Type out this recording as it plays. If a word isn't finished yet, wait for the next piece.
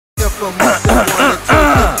Ladies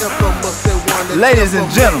and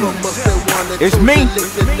gentlemen, it's me.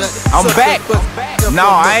 I'm back. No,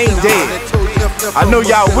 I ain't dead. I know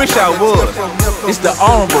y'all wish I was. It's the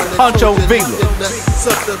Honorable Pancho Villa.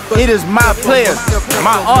 It is my pleasure,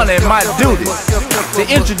 my honor, and my duty to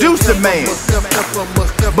introduce the man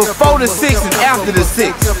before the 6 and after the 6.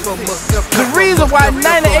 The reason why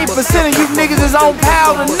 98% of you niggas is on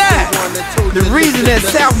Power tonight. The reason that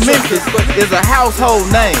South Memphis is a household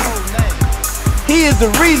name. He is the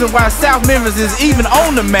reason why South Memphis is even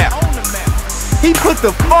on the map. He put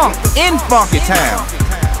the funk in Funky Town.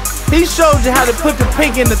 He showed you how to put the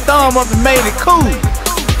pinky and the thumb up and made it cool.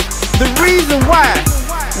 The reason why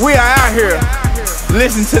we are out here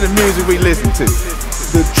listening to the music we listen to.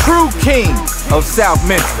 The true king of South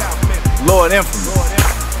Memphis, Lord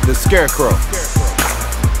Infamous, the Scarecrow.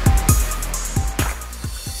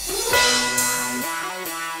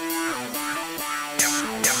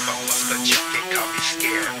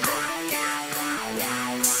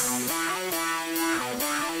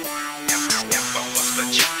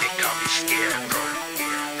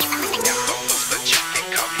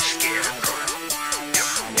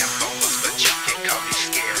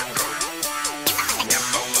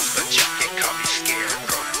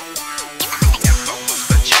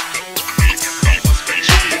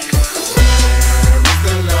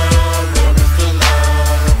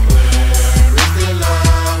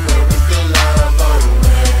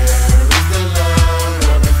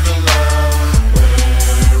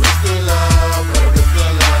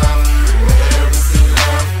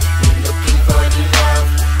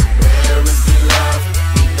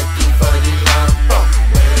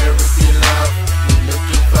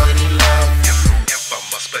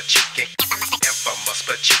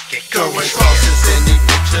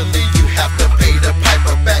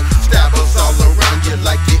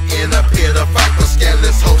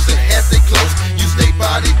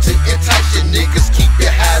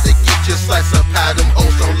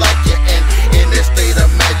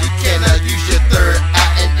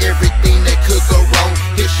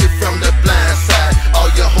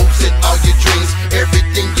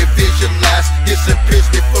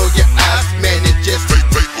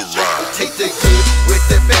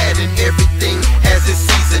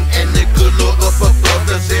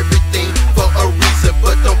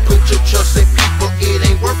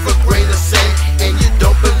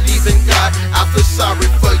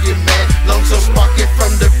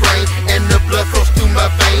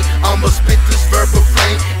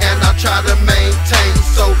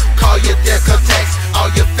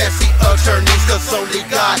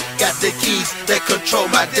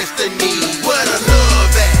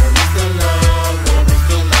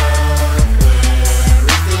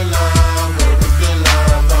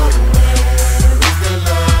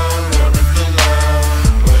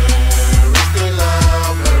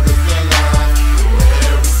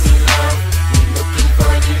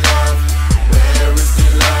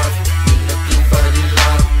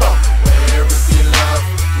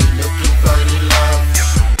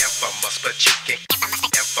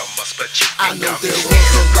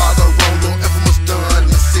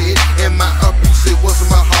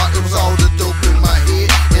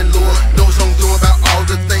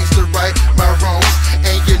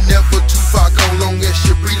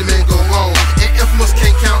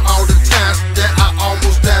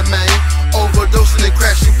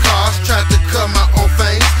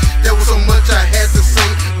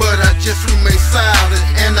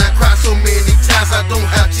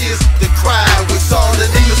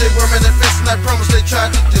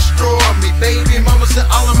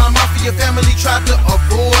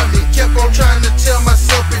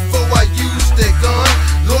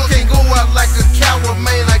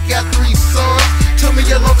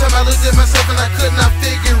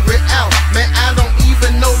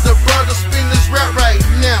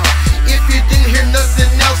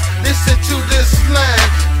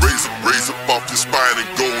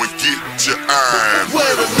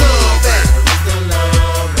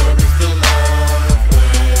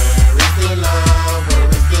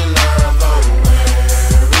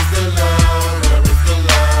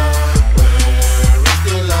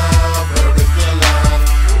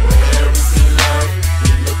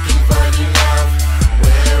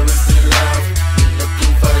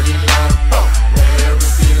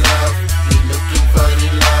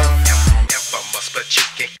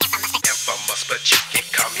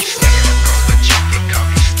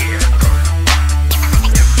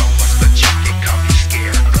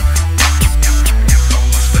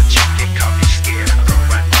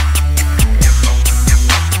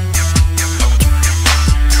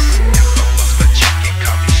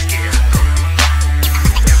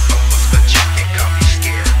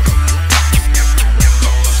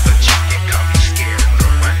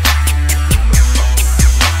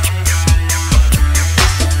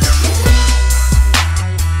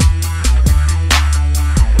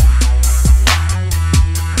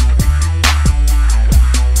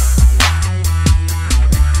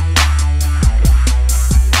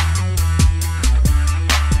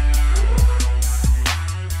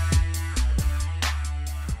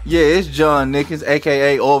 Yeah, it's John Nickens,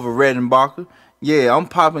 aka Orville Redenbacher. Yeah, I'm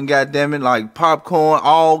popping goddamn it like popcorn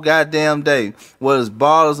all goddamn day. Whether it's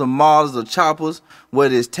bottles or models or choppers,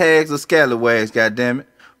 whether it's tags or scallywags, goddamn it.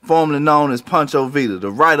 Formerly known as Pancho Villa,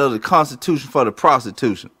 the writer of the Constitution for the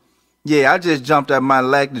prostitution. Yeah, I just jumped out my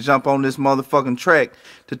lack to jump on this motherfucking track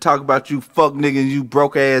to talk about you fuck niggas, you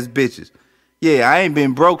broke ass bitches. Yeah, I ain't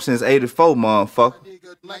been broke since '84, motherfucker.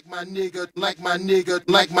 Like my nigga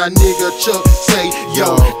Chuck say,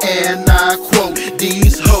 yo, and I quote,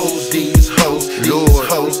 these hoes, these hoes, these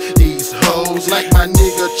hoes, these hoes. Like my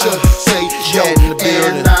nigga Chuck say, yo,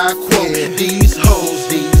 and I quote, these hoes,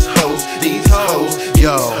 these hoes, these hoes, these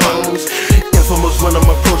hoes. Infamous when I'm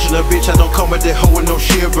approaching a bitch, I don't come with that hoe with no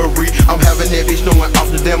chivalry. I'm having that bitch knowing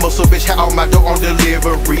off the demo, so bitch, how on my door on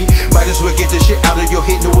delivery. Might as well get this shit out of your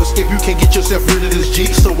head, no escape, you can't get yourself rid of this G.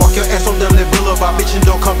 So walk your ass on down that boulevard, bitch, and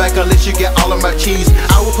don't come back unless you get all of my cheese.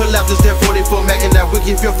 I will pull out this damn 44 Mac and I will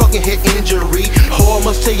give your fucking head injury. Oh, I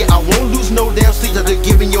must tell you, I won't lose no damn sleep after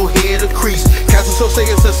giving your head a crease. Castle so say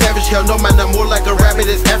it's a savage, hell no man, I'm more like a rabbit,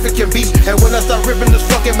 it's African beast. And when I start ripping this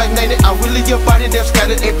fucking magnetic, I will leave your body that's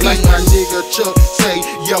scattered in pieces. Like my nigga Chuck say,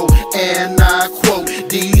 yo, and I quote,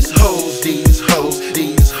 these hoes, these hoes,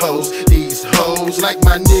 these hoes, these hoes. Like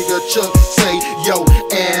my nigga Chuck say, yo,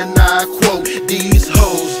 and I quote, these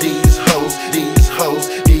hoes, these hoes, these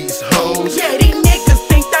hoes, these hoes. Yeah, these niggas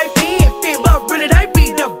think they being fit, but really they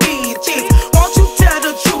be the bitches. Won't you tell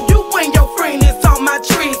the truth? You and your friend is on my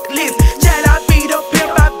trick list. Chad, I be the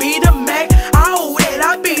pimp, I be the Mac. I owe that,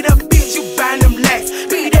 I be the bitch, you buying them lacks.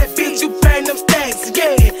 Be that bitch, you paying them stacks,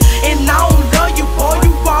 yeah. And I don't love you, boy,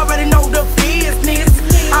 you already know the business.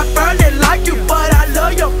 I barely like you, but I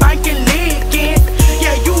love your banking licking.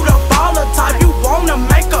 Yeah, you the baller type, you wanna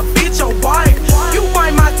make a bitch your wife. You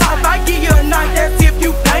ain't my type, I give you a night, that's if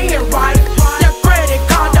you paying right. Your credit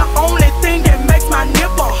card, the only thing that makes my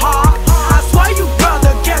nipple hard. I swear you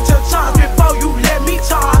brother get your charge before you let me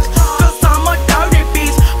charge. Cause I'm a dirty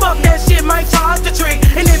bitch, fuck that shit, might charge the trick.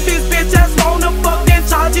 And if this bitch just wanna fuck, then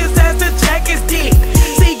charge his ass to check his dick.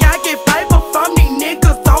 See, I get paper from these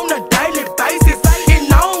niggas on a daily basis.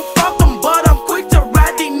 And I don't fuck them, but I'm quick to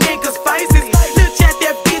ride these niggas' faces. Look at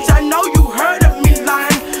that bitch, I know you heard of me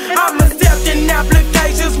lying. I'm accepting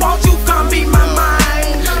applications, won't you come be my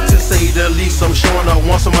mind? To say the least, I'm showing her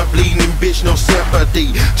once on my bleeding bitch, no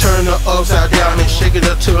sympathy. Turn her upside down and shake it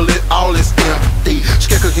until it all is empty.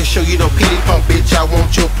 Skicker can show you no pity pump, bitch, I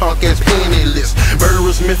want your punk ass penniless.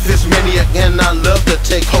 Murderous Memphis maniac, and I love to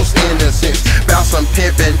take host innocence. Bout some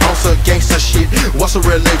pimpin', on some gangsta shit, what's a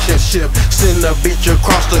relationship? Send a bitch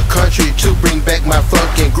across the country to bring back my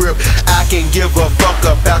fucking grip. I can give a fuck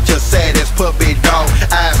about your saddest puppy dog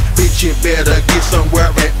eyes. Bitch, you better get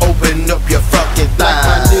somewhere and open up your fucking thighs. Like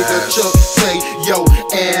my nigga Chuck say, yo,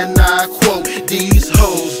 and I quote, these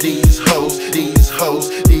hoes, these hoes, these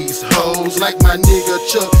hoes, these hoes. Like my nigga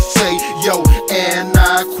Chuck say, yo, and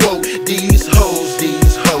I quote, these hoes,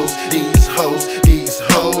 these hoes, these hoes, these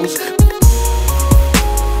hoes.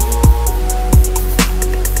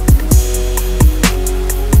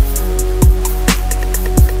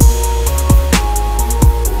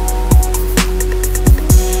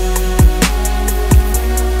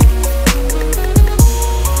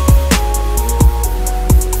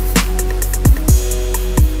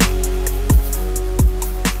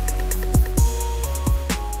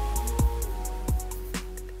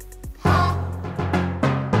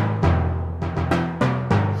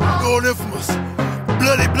 Infamous,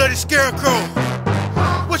 bloody scarecrow.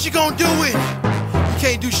 What you gonna do with it? You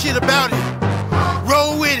can't do shit about it.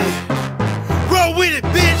 Roll with it,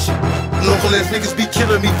 bitch. Local ass niggas be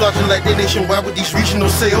killing me, flogging like they nationwide with these regional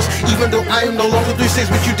sales. Even though I am no longer 3-6,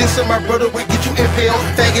 but you dissing my brother will get you impaled.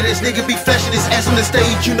 Faggot ass nigga be flashing his ass on the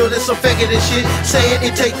stage, you know that's some faggot ass shit. Saying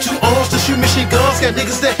it take 2 arms to shoot machine guns, got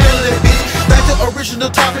niggas that handle that bitch. Back to original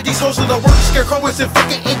topic, these hoes of the work, scarecrow is in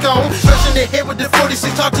fucking ink on. Smashing their head with the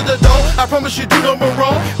 46, talk to the dome. I promise you do no more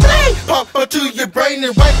wrong. Play, pop to your brain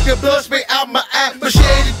and wipe your blood spray out my eye.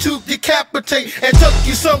 Machete to decapitate and tuck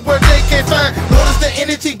you somewhere they can't find. Notice the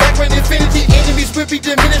entity, background infinity, enemies will be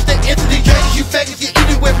diminished. The entity drains you faggots, you eat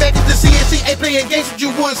it went back at the CNC. Ain't playing games with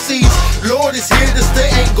you would see. Lord is here to stay,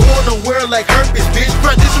 ain't going nowhere like herpes, bitch.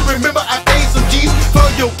 Bro, this is remember I paid some G's for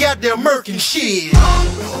your goddamn murk and shit.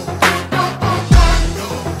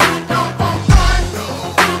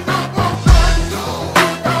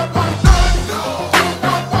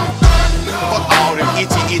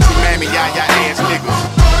 Itchy mammy, yeah, ass niggas.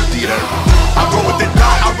 I roll with the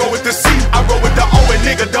dot, I roll with the C, I roll with the O and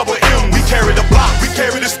nigga double M. We carry the block, we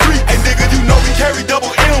carry the street, and nigga you know we carry double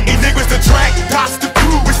M. These niggas the track, dots the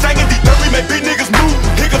crew. We singing the dirt, we make big niggas move.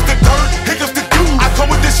 Hiccups the dirt, hiccups the dude. I come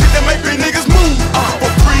with this shit that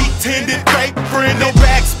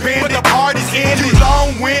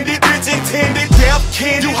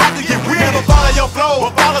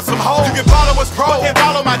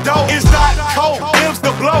my dough. It's not cold, M's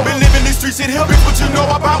the blow. Been living these streets in here, bitch, what you know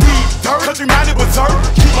about me? Dirt, country minded berserk.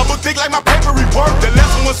 Keep my book thick like my paper rework. The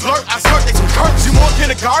lesson was learned, I swear they some curse. You more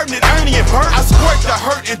kindergarten than Ernie and Bert. I squirt the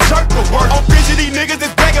hurt and jerk the work. On bitch, these niggas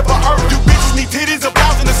is begging for earth. You bitches need titties, a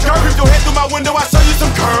blouse and a skirt. If your head through my window, I show you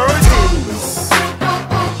some curves.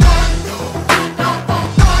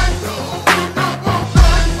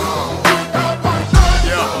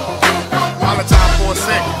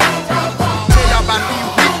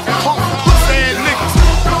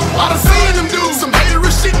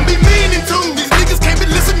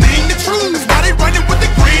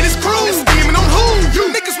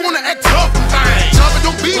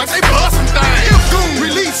 Like they bustin' things. If goon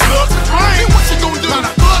release slugs and rain, what you gon' do? Not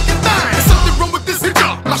a fucking thing. There's something wrong with this bitch.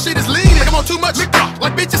 My shit is lean, like I'm on too much liquor.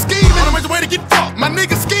 Like bitches scheming on a major way to get fucked. My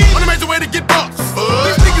niggas scheme on a major way to get bucks.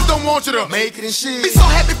 These niggas don't want you to make it and shit. Be so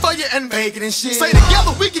happy for you and make it and shit. Say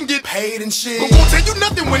together we can get paid and shit. But won't tell you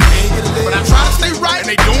nothing when they get lit. But I try to stay right and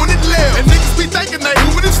they doing it left. And niggas be thinking they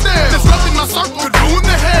moving in style. Disrupting my circle could ruin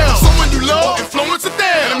the hell. Someone you love, influence it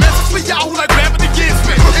down. And a message for y'all who like rapping against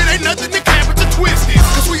me. It ain't nothing to clap at your twisties.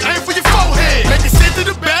 Cause we aim for your forehead. Make it sit to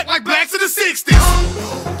the back like blacks in the 60s.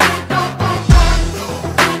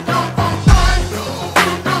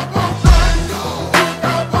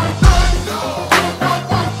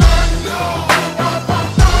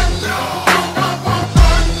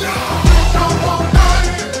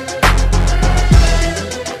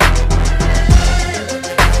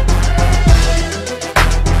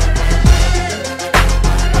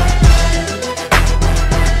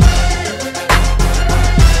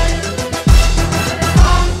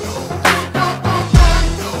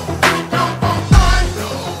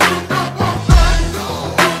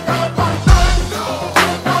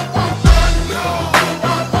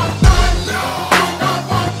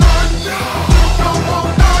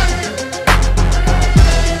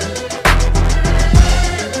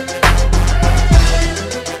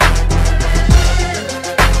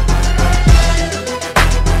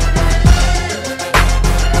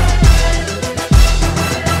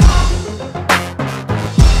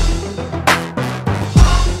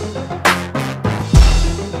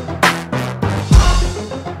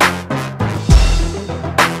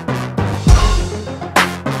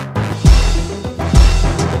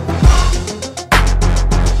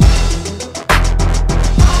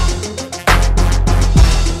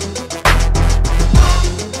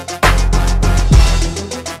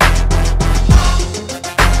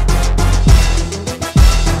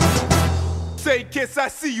 Kittz, I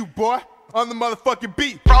see you, boy, on the motherfucking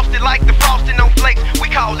beat. Frosty like the frosting on flakes, we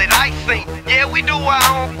call it icing. Yeah, we do our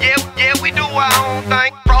own, yeah, we do our own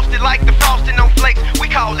thing. Frosty like the frosting on flakes, we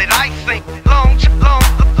call it icing. Long.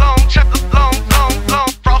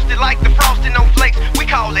 Frosty like the frosting on flakes, we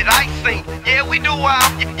call it icing. Yeah, we do our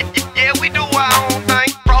own thing.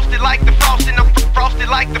 Frosty like the frosting on, frosty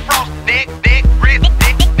like the frost. Neck, wrist,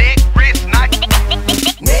 nice.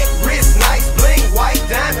 Neck, wrist, nice, bling, white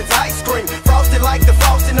diamonds, ice cream. Frosty like the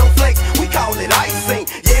frosting on flakes, we call it icing.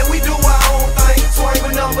 Yeah, we do our own thing. Swing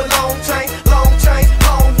with number, long chain, long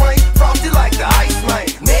range. Frosty like the ice man.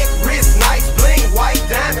 Neck, wrist, nice, bling, white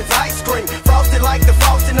diamonds, ice cream. Frosty like the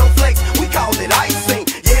frosting on flakes, we call it icing.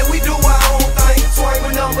 Yeah, we do our own thing. Swing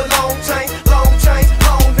with number, long chain, long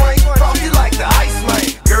range. Frosty like the ice man.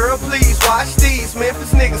 Girl, please watch these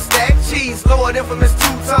Memphis niggas stack cheese. Lord infamous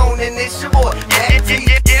two-tone, and it's your boy.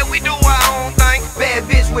 Yeah, we do our own thing. Bad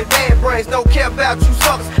bitch with bad brains, don't care about you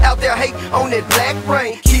suckers out there hate on that black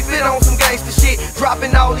brain. Keep it on some gangster shit,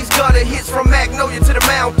 dropping all these gutter hits from Magnolia to the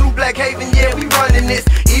Mound through Black Haven. Yeah, we running this.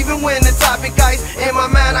 Even when the topic ice, in my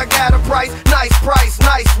mind I got a price, nice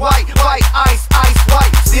white ice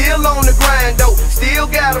white. Still on the grind though, still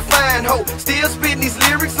got a fine hoe. Still spitting these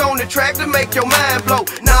lyrics on the track to make your mind blow.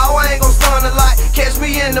 Now I ain't gon' stun a lot, catch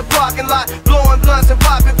me in the parking lot, blowing blunts and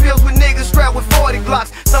popping pills with niggas strapped with 40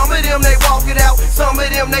 Glocks. Some of them they walk it out, some of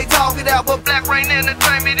them they talk it out, but Black Rain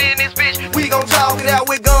Entertainment in this bitch, we gon' talk it out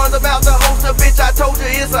with guns about to host a bitch. I told you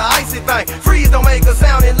it's a icy thing. Freeze don't make a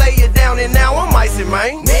sound and lay it down, and now I'm icy,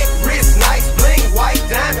 man. Neck, wrist, nice, bling, white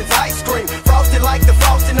diamonds, ice cream. Frosty like the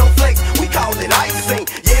frosting on flakes, we call it icing.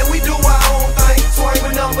 Yeah, we do our own thing. Swing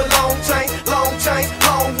with number, long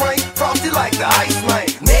range. Frosty like the ice man.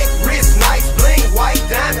 Neck, wrist, nice, bling, white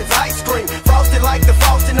diamonds, ice cream. Frosty like the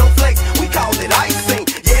frosting on flakes, we call it icing.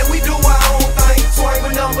 Yeah, we do our own thing. Swing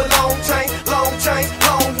with number, long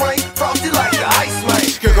range. Frosty like the ice man.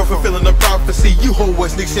 Scarecrow fulfilling the prophecy. You whole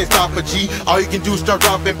West niggas can't stop a G. G. All you can do is start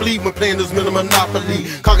dropping bleed when playing this minimum Monopoly.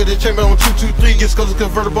 Conquer the chamber on 223, gets cause it's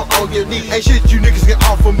convertible on your knee. Ain't shit you niggas get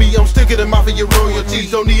off of me, I'm still getting mouth of your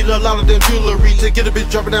royalties. Don't need a lot of them jewelry to get a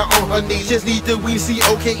bitch dropping down on her knees. Just need the weed,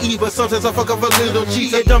 C-O-K-E, but sometimes I fuck up a little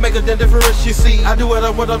cheese. It don't make a damn difference, you see. I do what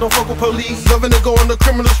I want, I don't fuck with police. Loving to go on the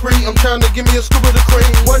criminal spree, I'm trying to give me a scoop of the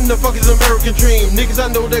cream. What in the fuck is American dream? Niggas,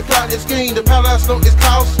 I know they plot and scheme. The powder I smoke is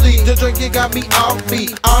costly, the drink it got me off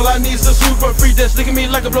beat. All I need is a super free that's licking me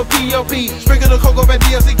like a blow P.O.P. Sprinkle the cocoa by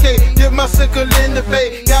D.S.C.K. Dip my sickle in the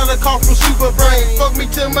bay. Got a call from Super Brain. Fuck me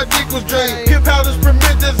till my dick was drained. Pure powders,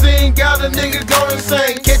 promethazine. Got a nigga go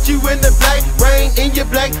insane. Catch you in the black rain, in your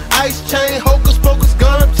black ice chain. Hocus pocus,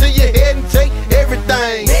 gun up to your head and take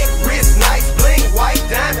everything. Neck, wrist, nice bling, white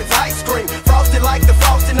diamonds, ice cream. Frosted like the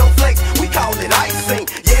frosting on flakes, we call it icing.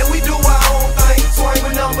 Yeah, we do our own thing. Swing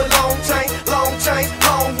with number, long chain,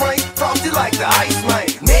 long range. Frosted like the ice man.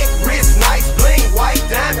 Neck, wrist, nice bling, white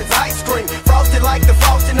diamonds, ice cream. Frosted like the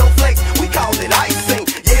frosting on flakes, we call it icing.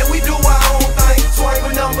 Yeah, we do our own thing. Swing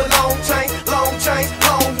with number, long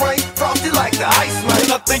range. Frosted like the ice man.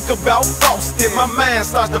 When I think about frosting, my mind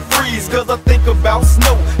starts to freeze. Cause I think about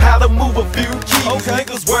snow, how to move a few keys.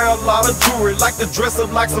 Niggas wear a lot of jewelry, like to dress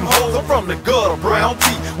up like some hoes. I'm from the gutter, brown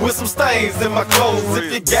tee, with some stains in my clothes.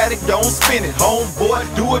 If you got it, don't spin it, homeboy,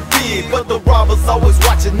 do it big. But the robbers always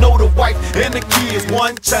watching, know the wife and the kids.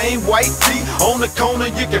 One chain, white tee, on the corner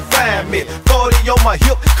you can find me. 40 on my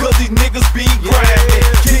hip, cause these niggas be grinding.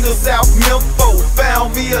 King of South Memphis,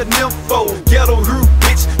 found me a nympho. Ghetto root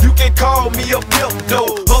bitch, you can call me a pimp though.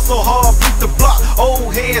 Hustle hard, beat the block,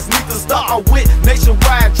 old heads need to stop. I went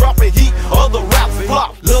nationwide, dropping heat, other raps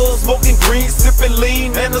flop. Love smoking green, sipping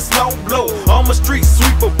lean, and the snow blow. I'm a street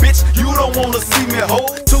sweeper, bitch, you don't wanna see me hoe.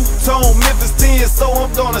 Two-tone Memphis 10, so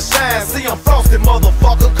I'm gonna shine. See, I'm frosted,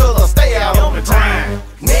 motherfucker, cause I stay out on the time.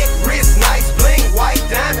 Neck, wrist, nice bling, white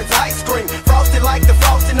diamonds, ice cream. Frosted like the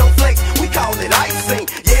frosting on flakes, we call it icing.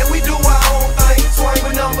 Yeah, we do our own thing. Swing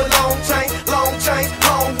with number, long range.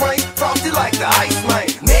 Frosted like the ice man.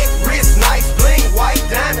 Neck, wrist, nice bling, white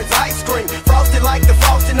diamonds, ice cream. Frosted like the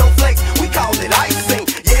frosting on flakes, we call it icing.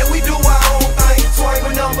 Yeah, we do our own thing. Swing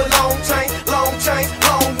with number, long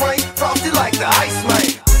range. Frosted like the ice man.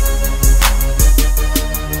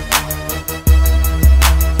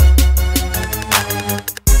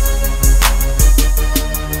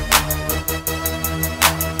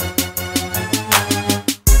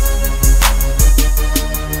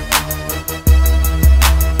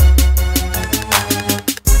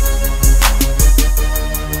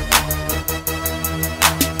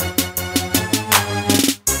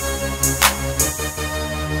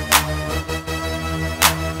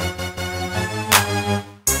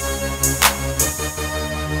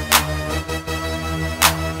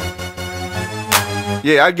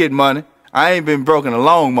 Yeah, I get money. I ain't been broke in a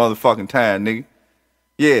long motherfucking time, nigga.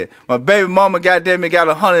 Yeah, my baby mama, goddamn it, got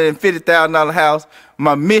a $150,000 house.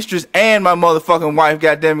 My mistress and my motherfucking wife,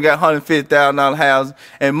 goddamn it, got $150,000 houses.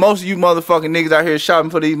 And most of you motherfucking niggas out here shopping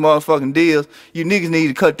for these motherfucking deals, you niggas need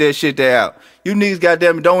to cut that shit there out. You niggas,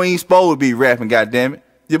 goddamn it, don't even supposed to be rapping, goddamn it.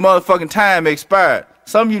 Your motherfucking time expired.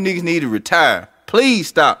 Some of you niggas need to retire. Please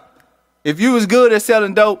stop. If you was good at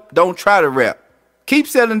selling dope, don't try to rap. Keep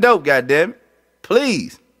selling dope, goddamn it.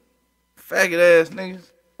 Please. Faggot ass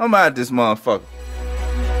niggas. I'm out this motherfucker.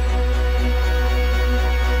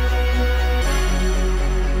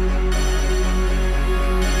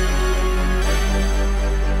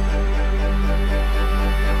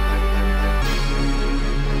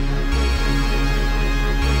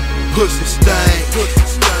 Pussy Stang,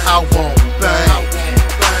 I want bang.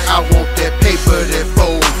 I want that paper that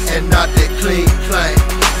fold and not that clean clank.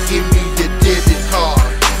 Give me your debit card,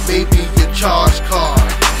 maybe your charge card.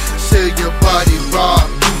 Sell your body raw,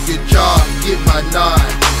 do your job, get my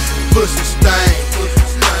nine. Pussy Stang,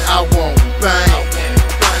 I want bang.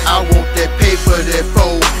 I want that paper that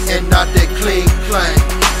fold and not that clean clank.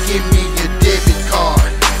 Give me your debit card,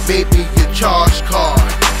 maybe your charge card.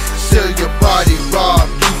 Sell your body raw,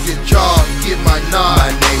 your job, get my nine.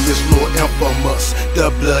 My name is Lord Infamous, the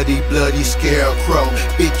bloody scarecrow.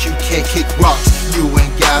 Bitch, you can't kick rocks, you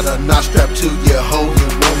ain't got a knot strapped to your hoe. You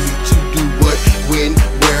want me to do what, when,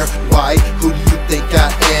 where, why, who do you think I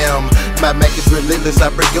am? My Mac is relentless, I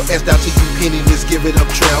break your ass down to you penniless, give it up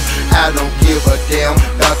tramp. I don't give a damn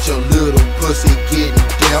about your little pussy getting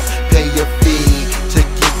down. Pay your fee to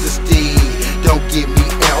get the steed, don't get me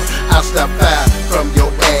out. I'll stop by from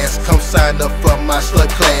your ass, come sign up for my slut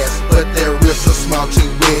class. But there is a small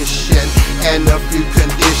tuition and a few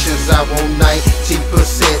conditions. I want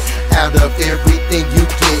 90% out of everything you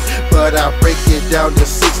get, but I'll break it down to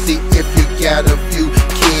 60 if you got a few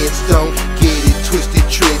kids. Don't get it twisted,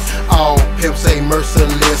 trick. All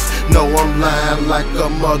a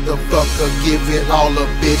motherfucker, give it all a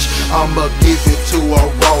bitch. I'ma give it to a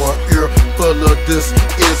raw ear full of this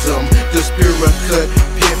ism. The spirit cut,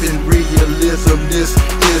 pimpin' realism, this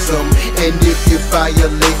ism. And if you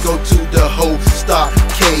violate, go to the whole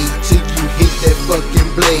stockade till you hit that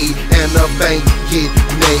fucking blade and a bank get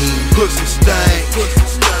made. Pussy stank,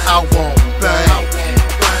 I want bang.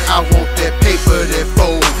 I want that paper that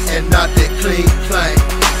fold and not that clean clank.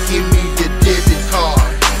 Give me your debit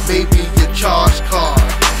card, maybe your charge card.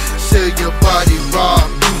 Sell your body raw,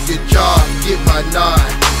 do your job, get my 9.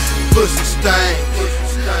 Pussy stank,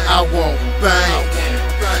 I want bang.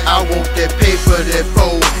 I want that paper that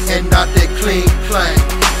fold and not that clean clank.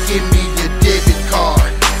 Give me your debit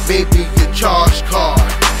card, maybe your charge card.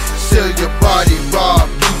 Sell your body raw,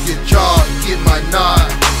 do your job, get my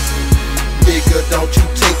 9. Nigga, don't you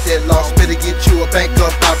take that loss. Better get you a bank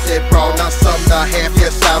up out that brawl. Not something I have,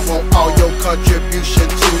 yes I want all your contribution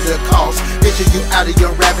to the cost. Bitch, you out of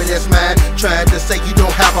your rabbit ass mind, trying to say you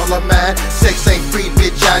don't have all of mine. Sex ain't free,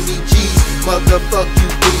 bitch, I need G's. Motherfuck you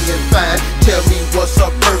being fine. Tell me what's her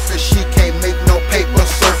purpose, she can't make no paper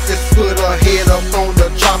surface. Put her head up on the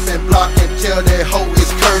chopping block and tell that hoe it's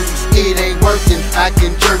curtains. It ain't working, I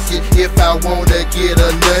can jerk it if I wanna get a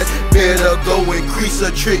nut. Better go increase a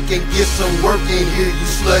trick and get some work in here, you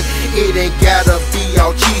slut. It ain't gotta be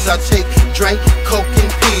all cheese. I take drink, coke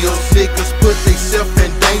and pills. Niggas put theyself in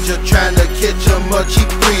danger trying to catch a cheap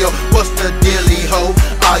thrill. What's the dilly ho?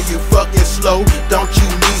 Are you fucking slow? Don't you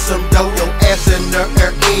need some dough? Your ass in the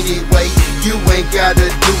air anyway. You ain't gotta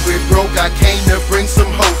do it broke. I came to bring some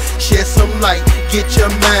hope, shed some light, get your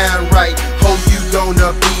mind right. Hope you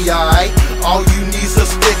gonna be alright. All you need's a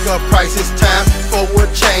sticker price. It's time for a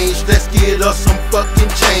change. Let's get us some fucking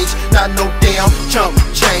change. Not no damn chump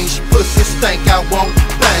change. Pussy stank, I won't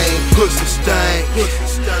bang. Pussy stank,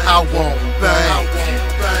 I won't bang.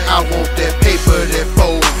 I want that paper that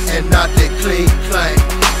fold and not that clean clank.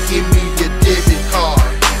 Give me your debit card,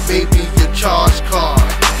 maybe your charge card.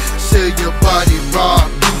 Sell your body raw,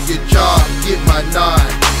 do your job, get my 9.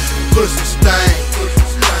 Pussy stank,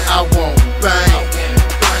 I won't bang.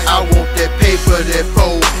 I want that paper that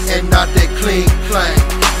fold and not that clean clank.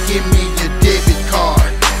 Give me your debit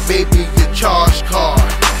card, maybe your charge card.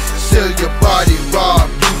 Sell your body raw,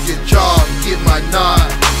 do your job, get my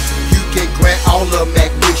 9. You can grant all of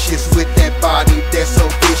Mac wishes with that body that's so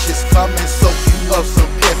vicious. Come and soak you up some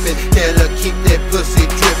pimpin', that'll keep that pussy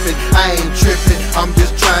drippin'. I ain't trippin', I'm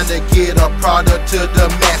just trying to get a product to the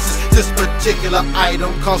masses. This particular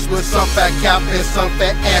item comes with some fat cap and some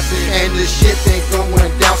fat acid, and the shit been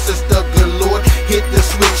going down since the good Lord hit the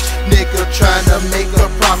switch. Nigga trying to make a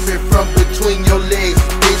profit from between your legs,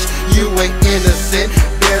 bitch. You ain't innocent,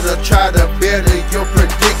 better try to better your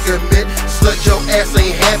predicament. Slut, your ass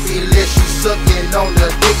ain't happy unless you sucking on the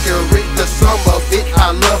dickery. The sum of it,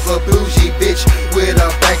 I love a bougie bitch with a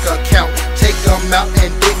bank account. Take them out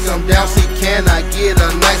and dick them down. See, can I get a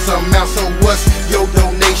nice amount? So what's your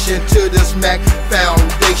donation to this Mac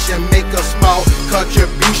Foundation? Make a small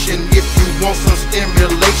contribution if you want some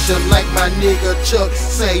stimulation. Like my nigga Chuck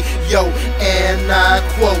say, yo, and I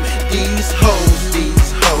quote, these hoes, these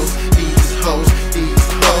hoes, these hoes, these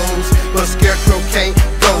hoes. But Scarecrow can't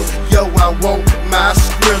go, yo, I want my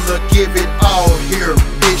Skrilla. Give it all here,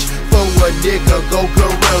 bitch, for a nigga go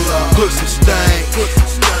gorilla. Pussy stank,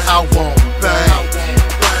 I want bang.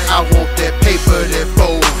 I want that paper that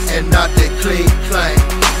fold and not that clean clank.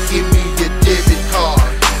 Give me your debit card,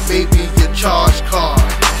 maybe your charge card.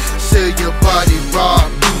 Sell your body raw,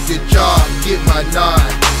 do your job, get my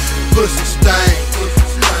 9. Pussy stank,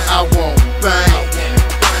 I want bang.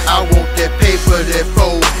 I want that paper that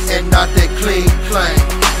fold and not that clean clank.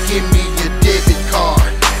 Give me your debit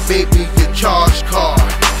card, maybe your charge card.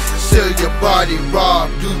 Sell your body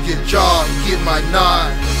raw, do your job, get my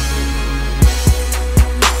 9.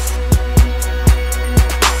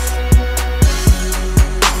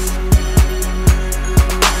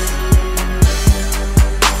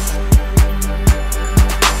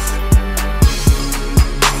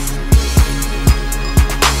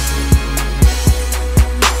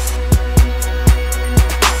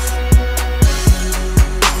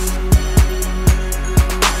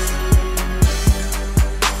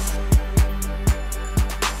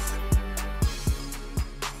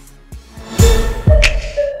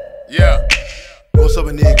 What's up,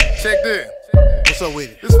 nigga? Check this. What's up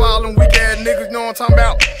with it? This for all them weak ass niggas, you know what I'm talking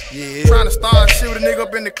about? Yeah. Trying to start shit with a nigga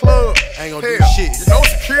up in the club. Ain't gonna Hell, do shit. You know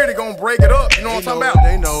security gonna break it up, you know what I'm talking about?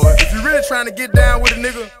 They know it. If you really trying to get down with a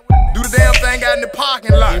nigga, do the damn thing out in the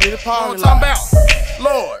parking lot. Give me the parking you know what I'm talking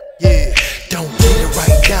about? Lord. Yeah. Don't get it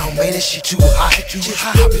right now, man, that shit too hot. Just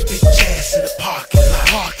hop this bitch ass in the parking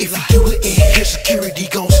lot. If you do it in here, security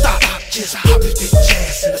gon' stop. Just hop this bitch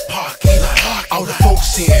ass in the parking lot. All the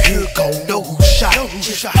folks in here gon' know who shot.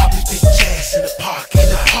 Just hop this bitch ass in the parking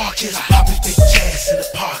lot. Just hop this bitch ass in the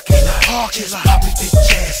parking lot. Just hop this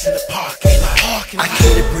bitch ass in the parking lot. I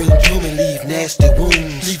came to bring doom and leave nasty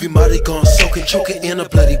wounds. Leave your muddy gone soaking, choking in a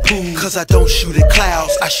bloody pool. Cause I don't shoot at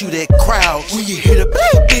clouds, I shoot at crowds. When you hit a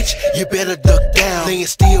bang, bitch, you better duck down. Laying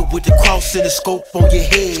still with the cross and the scope on your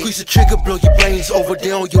head. Squeeze the trigger, blow your brains over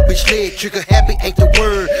there on your bitch leg. Trigger happy ain't the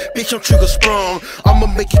word, bitch, I'm trigger sprung. I'ma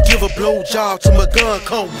make you give a blow job to my gun.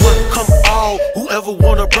 Come one, come all, whoever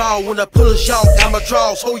wanna brawl. When I pull a shot, I'ma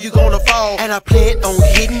draw, so you gonna fall. And I plan on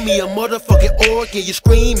hitting me a motherfucking organ. You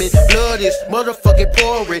screaming, blood is motherfucking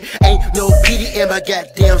pouring. Ain't no pity in my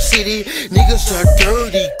goddamn city. Niggas are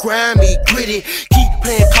dirty, grimy, gritty. Keep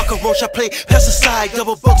playing cockroach, I play pesticide.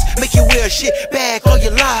 Double bucks, make you wear a shit bag all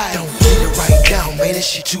your life. Don't get it right now, man, that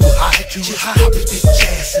shit too hot. Just hop this bitch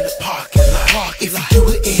ass in the parking lot. If you do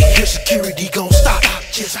it in here, security gon' stop.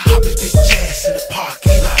 Just hop this bitch ass in the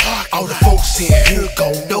parking lot. All the folks in here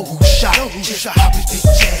gon' know who shot. Just hop this bitch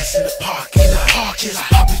ass in the parking lot. Just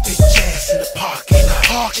hop this bitch ass in the parking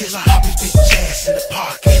lot. Just hop this bitch ass in the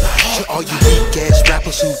parking lot. To all you weak ass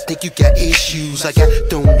rappers who think you got issues, I got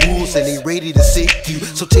them rules and they ready to sick you.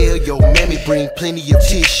 So tell your mammy bring plenty of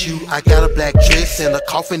tissue. I got a black dress and a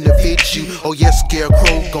coffin to fit you. Oh yes,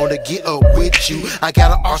 scarecrow gonna get up with you. I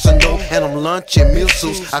got an arsenal and I'm launching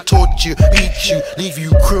missiles. I torture you, beat you, leave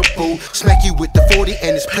you crippled. Smack you with the 40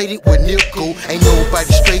 and it's plated with nickel. Ain't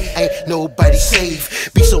nobody straight, ain't nobody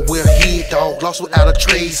safe. Be somewhere here, dog, lost without a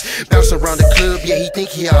trace. Bounce around the club, yeah, he think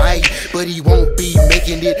he alright, but he won't be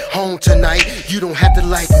making it home tonight. You don't have to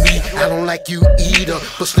like me, I don't like you either,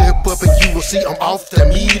 but slip up and you will see I'm off the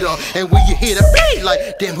meter. And when you hear the bang,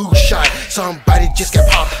 like, damn, who shot? Somebody just got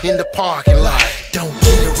popped in the parking lot. Don't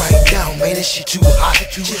get it right now, man, that shit too hot.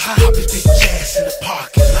 Just hop this bitch ass in the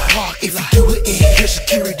parking lot. If you do it in here,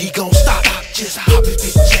 security gon' stop. Just hop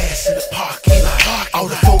this bitch ass in the parking lot. All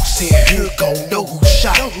the folks in here gon' know who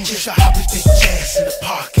shot. Just hop this bitch ass in the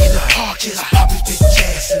parking lot. Just hop this bitch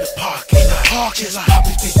ass in the parking lot. Just hop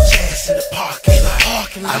this bitch ass in the parking lot.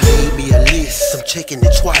 I made me a list, I'm checking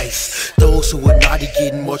it twice. Those who are naughty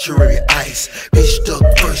getting mortuary ice. Bitch stuck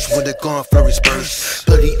first when the gun flurries burst.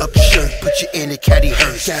 Bloody up your shirt, put you in a caddy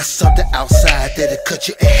hearse. Got something outside that'll cut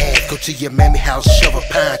you in half. Go to your mammy house, shove a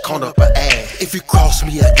pine cone up her ass. If you cross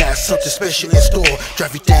me, I got something special in store.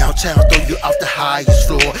 Drive you downtown, throw you off the highest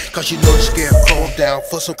floor. Cause you know the scarecrow down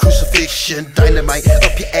for some crucifixion. Dynamite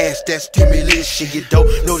up your ass, that's stimulation. You don't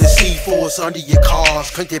know the C4's under your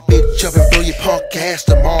cars. Crank that bitch up and blow your punk ass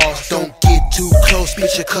to Mars. Don't get too close,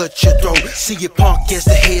 bitch, you cut your throat. See your punk ass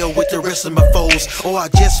to hell with the rest of my foes. Or I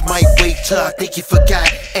just might wait till I think you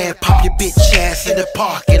forgot and pop your bitch ass in the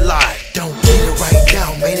parking lot. Don't get it right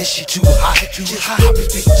now, man, that shit too hot. Just hop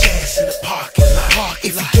this bitch ass in the parking lot.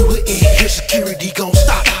 If you do it in here, security gon'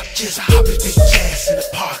 stop. Just hop this bitch ass in the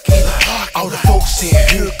parking lot. All the folks in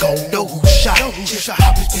here gon' know who shot. Just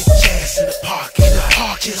hop this bitch ass in the parking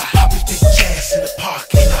lot. Just hop this bitch ass in the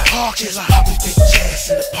parking lot. Just hop this bitch ass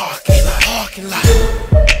in the parking lot.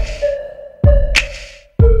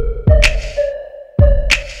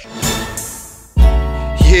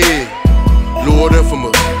 Yeah, Lord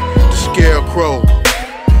Infamous, The Scarecrow,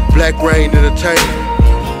 Black Rain Entertainment,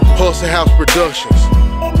 Hustle House Productions,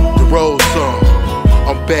 The Rose Song,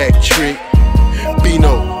 I'm back, Trick,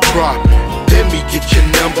 Bino, dropping. Let me get your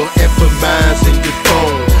number and put mine in your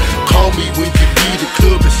phone. Call me when you leave the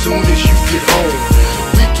club as soon as you get home.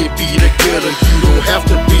 We can be together, you don't have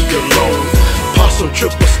to be alone. Pop some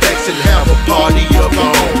triple stacks and have a party of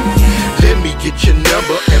our own. Let me get your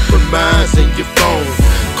number and put mine in your phone.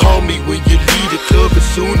 Call me when you leave the club as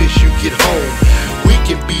soon as you get home. We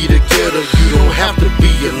can be together, you don't have to be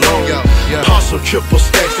alone. Pop some triple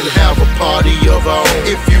stacks and have a party of our own.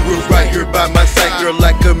 If you was right here by my side, girl,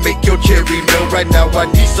 I could make your cherry melt. Right now I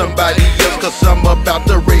need somebody else, cause I'm about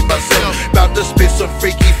to rate myself. About to spit some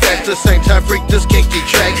freaky facts, the same time freak this kinky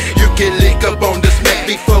track. You can link up on this Mac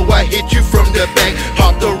before I hit you from the back.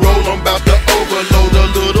 Pop the roll, I'm about to overload a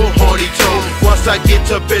little horny toe. Once I get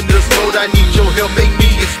up in this mode, I need your help, make me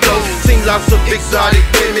explode. Seen lots of exotic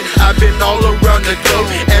women, I've been all around the globe,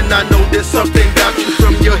 and I know there's something about you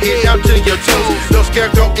from your head down to your toes. No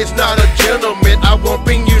scarecrow, it's not a gentleman, I won't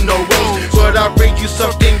bring you no rose, but I'll bring you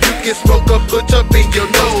something you can smoke or put up in your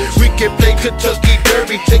nose. We can play Kentucky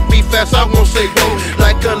Derby, take me fast, I won't say whoa.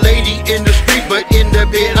 Like a lady in the street, but in the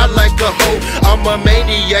bed I like a hoe. I'm a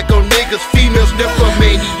maniac on niggas, females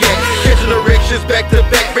nymphomaniac. Catching erections back to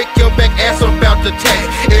back, break your back ass, I'm about to tax.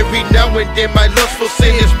 Every now and and my lust for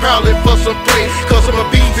sin is prowling for some prey. Cause I'm a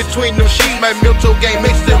beat between them sheets, my mental game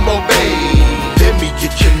makes them obey. Let me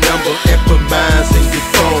get your number and put mine in your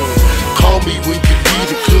phone. Call me when you leave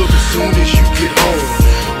the club as soon as you get home.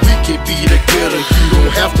 We can be together, you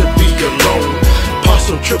don't have to be alone. Pop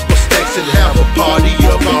some triple stacks and have a party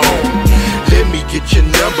of our own. Let me get your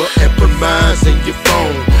number and put mine in your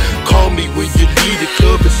phone. Call me when you leave the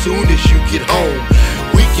club as soon as you get home.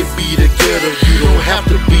 We can be together, you don't have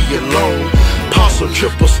to be alone. Pop some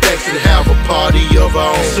triple stacks and have a party of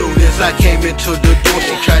our own. Soon as I came into the door,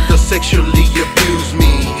 she tried to sexually abuse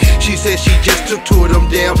me. She said she just took two of them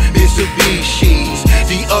damn Mitsubishis.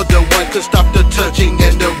 The other one could stop the touching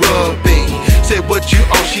and the rubbing. Said what you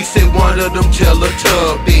on, she said one of them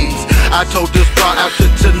Teletubbies. I told this girl after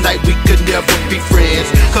tonight we could never be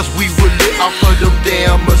friends, cause we were lit off of them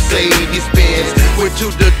damn Mercedes Benz. Went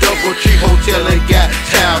to the Doubletree Hotel and got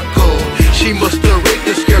tackled. She musta raped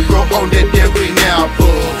the scarecrow on that damn green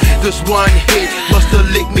apple. This one hit musta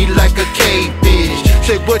licked me like a cave bitch.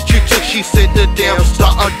 Said what you took, she said the damn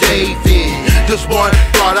Star of David. This one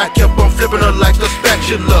broad, I kept on flipping her like a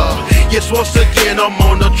spatula. Yes, once again I'm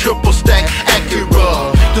on a triple stack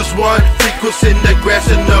Acura. This one freak was in the grass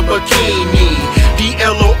in a bikini. The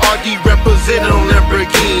L-O-R-D represented on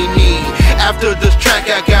Lamborghini. After this track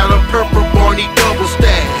I got a purple Barney double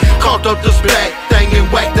stack. Called up this black thing and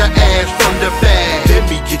whacked the ass from the back. Let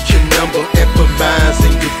me get your number and put mine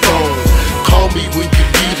in your phone. Call me when you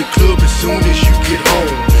leave the club as soon as you get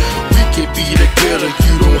home. We can be together,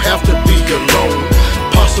 you don't have to be alone.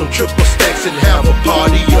 Pop some triple stacks and have a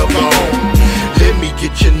party of our own. Let me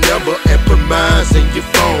get your number and put mine in your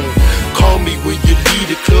phone. Call me when you leave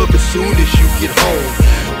the club as soon as you get home.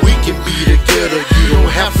 We can be together, you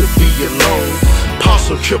don't have to be alone. Pop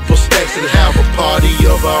some triple stacks and have a party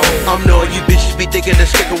of our own. I'm knowing you bitches be thinking the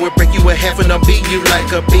sticker will break you in half and I'm beating you like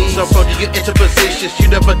a beast. So pro you into positions you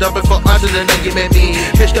never done before under the name you met me.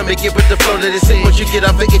 Bitch come and get with the flow, let it sing. Once you get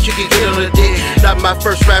off of it you can get on the dick. Not my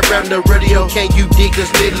first ride round the radio, can you dig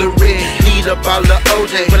this little red? Need a bottle of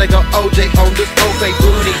OJ, when I go OJ on this OJ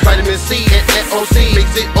booty. Vitamin C and NOC,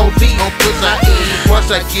 mix it OV on pussy.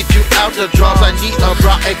 Once I get you out the draws, I need a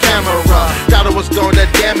bra and camera. Thought I was gonna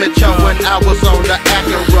damage her when I was on the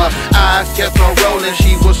Acura. I kept on rolling,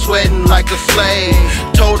 she was sweating like a slave.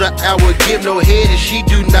 Told her I would give no head and she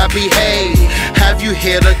do not behave. Have you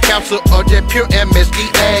had a capsule or that pure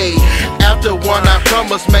MSDA? After one I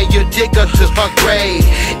promise, man, you dig us to her grave.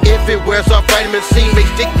 If it wears off vitamin C,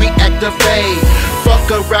 makes dick reactivate. Fuck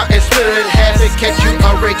around and split it in half and catch you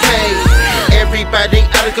a cage. Everybody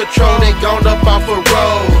out of control, they gone up off a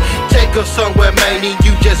road. Take her somewhere, man, and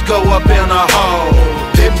you just go up in a hole.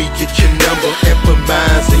 Let me get your number and put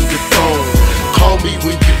mine in your phone. Call me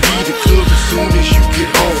when you leave the club as soon as you get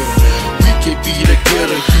home. We can be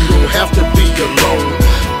together, you don't have to be alone.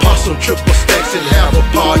 Pop some triple stacks and have a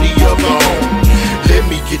party of our own. Let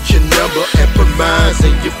me get your number and put mine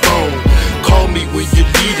in your phone. Call me when you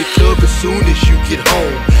leave the club as soon as you get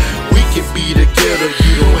home. We can be together,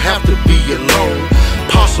 you don't have to be alone.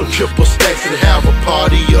 Pop some triple stacks and have a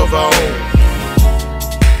party of our own.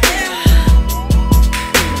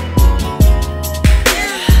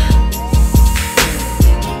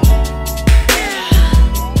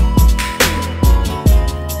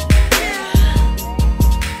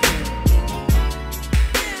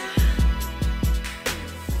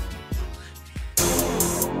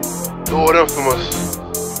 Lord infamous.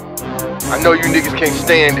 I know you niggas can't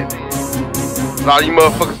stand it. A lot of you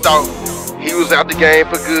motherfuckers thought he was out the game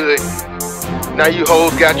for good. Now you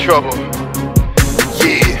hoes got trouble.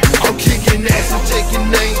 Yeah, I'm kicking ass and taking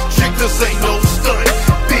names. Trick, this ain't no stunt.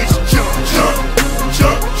 Bitch, jump, jump,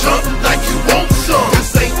 jump, jump like you want some.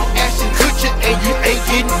 This ain't Ashton Kutcher and you ain't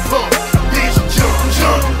getting bumped. Bitch, jump,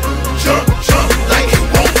 jump, jump, jump like you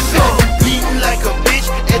want some. Bleeding like a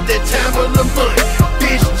bitch at that time of the month.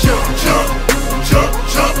 Bitch, jump, jump, jump,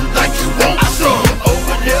 jump like you want some.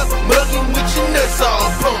 Over there mugging with your nuts all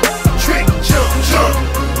pumped. Trick, jump, jump,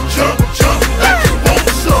 jump, jump like you want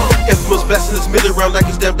some. Infamous blasting this million round like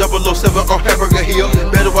it's damn 007 on Hamburger Hill.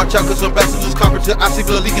 Better watch out cause I'm blasting this carpenter. I see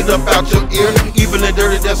blood leaking up out your ear. Evil and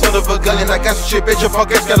dirty, that son of a gun. And I got some shit, bet your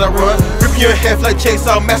punk ass gotta run. Rip you in half like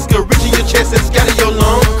Chainsaw Massacre. Reaching your chest and scatter your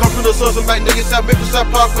lung. Come from the source of like niggas out Memphis, South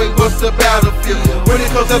Parkway. What's the battlefield? When it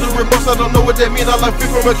comes out of remorse, I don't know what that mean. I like free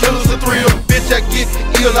from a killer's a thrill. Bitch, I get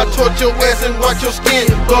ill, I torture your ass and watch your skin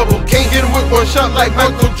bubble. Can't hit him with one shot like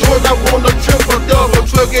Michael Jordan. I want a triple double.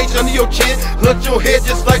 12 gauge under your chin, lunch your head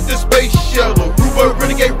just like the space shuttle. Ruber,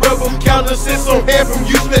 renegade rebel, counter sense on hand from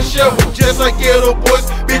using that shovel. Just like ghetto boys,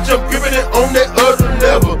 bitch, I'm gripping it on that other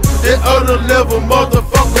level. That other level,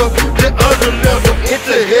 motherfucker, that other level. It's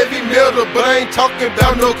a heavy metal,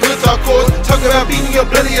 no good talk course. Talking about beating your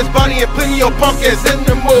bloody ass body and putting your punk ass in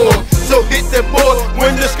the morgue. So hit that board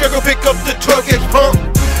when the scarecrow pick up the truck and pump.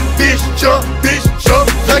 Bitch jump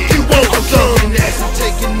like you want some. Taking ass and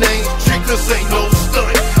taking names, trickers ain't no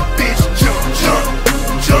stunt. Bitch jump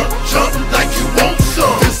like you want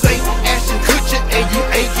some. This ain't Ashton Kutcher and you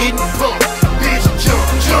ain't getting pumped. Bitch jump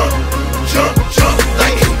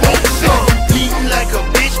like you want some. Bleeding like a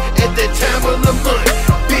bitch at that time of the month.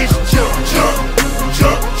 Bitch jump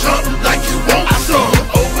like you want some. I see you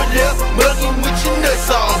over there mugging with your nuts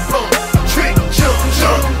all pumped. Trick jump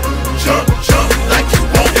like you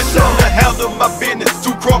want some. To handle my business,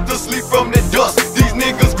 too crunk to sleep from the dust. These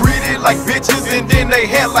niggas greedy like bitches and then they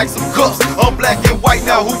hand like some cuffs. I'm black and white,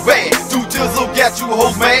 now who bad? 2 Jizzle got you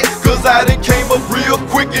hoes mad, cause I done came up real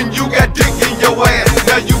quick and you got dick in your ass.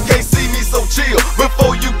 Now you can't see me, so chill.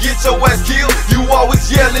 Before you get your ass killed, you always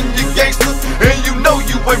yelling you gangster, and you know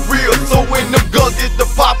you ain't real. So when them guns get to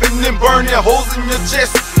popping and burning holes in your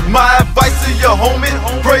chest, my advice to your homie,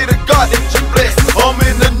 pray to God that you blessed. I'm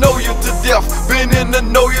in the know you to death, been in the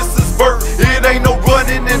know you since birth. It ain't no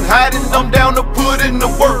running and hiding, I'm down to put in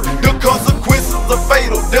the work. The consequences are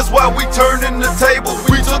fatal, that's why we turning the table.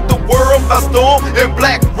 We took the world by storm, and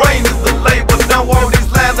black rain is the label. Now all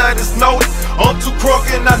these landladies know it, I'm too crunk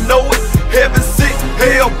and I know it. Heaven sick,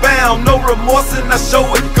 hell bound, no remorse and I show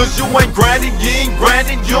it. Cause you ain't grinding, you ain't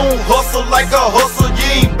grinding, you don't hustle like a hustle. You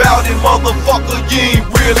ain't bout it, motherfucker, you ain't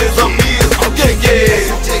real as I'm is. Okay,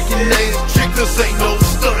 yeah. Taking names, trickers ain't no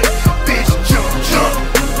stunt. Bitch jump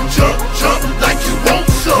like you want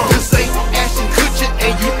some. This ain't Ashton Kutcher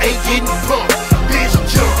and you ain't getting pumped. Bitch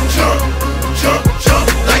jump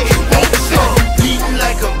like you want some. Bleeding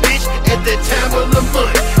like a bitch at that time of the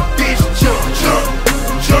month. Bitch jump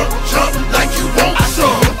like you want some. I see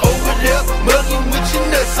you over there mugging with your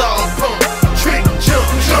nuts all pumped. Trick jump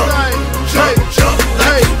like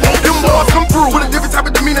you want some. Them boys come through with a different type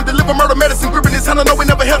of demeanor. Deliver murder medicine, gripping his hand. I know we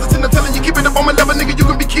never hesitant. I'm telling you, keep it up on my level, nigga. You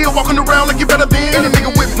can be killed walking around like you better than any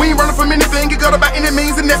nigga with me. We ain't running from anything. You got about any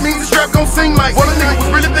means, and that means the strap gon' sing like what a nigga was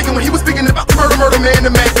really thinking when he was speaking about the murder man,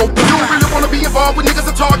 the man go. You don't really wanna be involved with niggas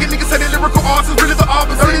a target. Niggas say their lyrical arts is really the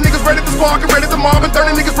opposite. 30 niggas ready to spark and ready to mob, and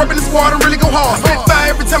 30 niggas repping the squad and really go hard. Spit fire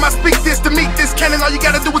every time I speak this. To meet this cannon, all you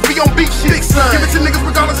gotta do is be on beat shit. Big son. Give it to niggas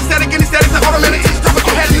regardless of static, any static, the automatic. Drop it,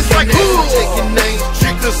 you had it, it's like ooh. Taking names,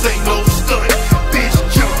 trickers ain't no stunt. Bitch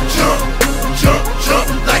jump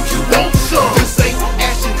like you want some. This ain't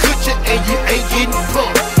Ashton Kutcher and you ain't getting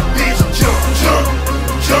pumped. Bitch jump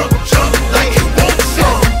like you want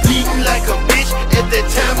some. Bleeding like a bitch at that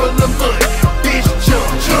time of the month. Bitch jump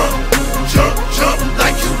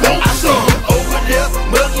like you want some. I see you over there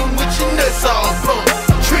mugging with your nuts all pumped.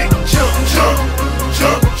 Trick jump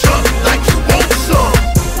like you want some.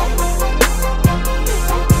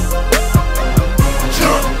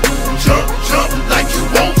 Jump like you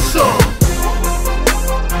want some.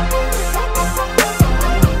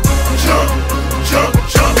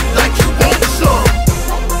 Jump like you want some.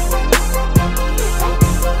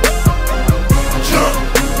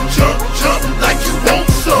 Jump like you want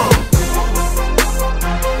some.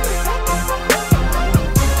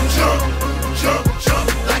 Jump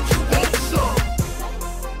like you want some.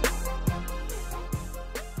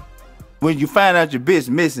 When you find out your bitch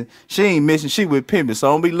missing, she ain't missing, she with Pimpin. So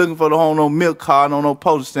don't be looking for the whole no milk card, no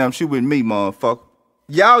postage stamp. She with me, motherfucker.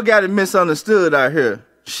 Y'all got it misunderstood out here.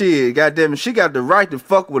 Shit, goddamn it, she got the right to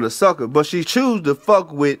fuck with a sucker, but she choose to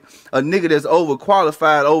fuck with a nigga that's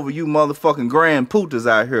overqualified over you motherfucking grand pootas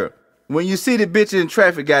out here. When you see the bitch in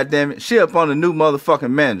traffic, goddamn it, she up on the new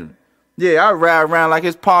motherfucking Mandarin. Yeah, I ride around like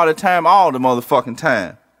it's part of the time all the motherfucking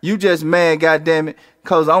time. You just mad, goddamn it,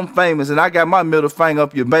 cause I'm famous and I got my middle finger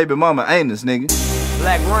up your baby mama anus, nigga.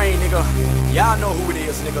 Black rain, nigga. Y'all know who it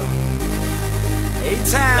is, nigga.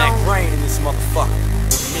 A-Town. Black rain in this motherfucker.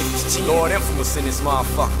 Memphis, Lord infamous in this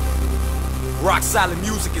motherfucker. Rock solid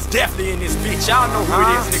music is definitely in this bitch. Y'all know who it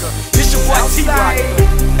is, nigga. This your boy T-Rock.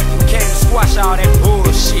 Came to squash all that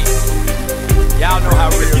bullshit. Y'all know how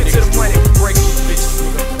real get to the money, we break these bitches,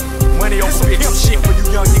 nigga. Money over bitch shit for you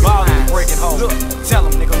young niggas. Ballin' and breaking hoes. Look, tell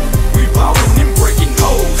them, nigga. We ballin' and breaking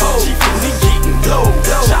hoes. Cheapin' and getting low.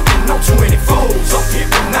 Shopping on 24s. I'm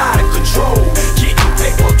pimpin' out of control. Getting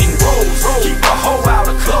paper in rolls. Keep a hoe out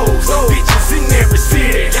of clothes. Bitches in every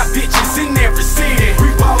city. Got bitches in every city. We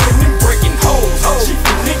ballin' and breaking hoes.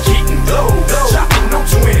 Cheapin' and getting low. Shopping on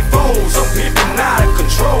 24s. I'm pimpin' out of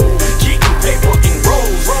control. Getting paper in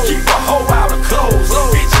rolls. Keep a hoe out of clothes.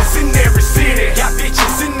 Bitches in every city. Got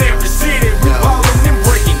bitches in every city. We ballin' and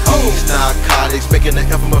breaking hoes. Narcotics making the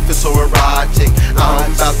infamous so erotic.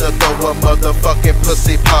 I'm about to throw a motherfucking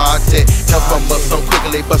pussy party. Tell from us, I'm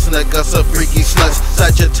quickly busting snuck us a freaky sluts.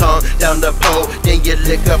 Such a tongue down the pole, then you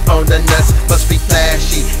lick up on the nuts. Must be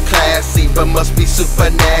flashy, classy, but must be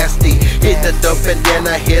super nasty. Hit the dope and then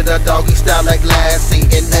I hit a doggy style like Lassie.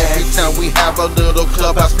 And every time we have a little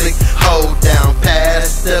clubhouse flick, hold down,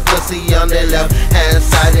 pass the pussy on the left hand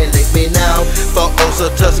side and lick me now. For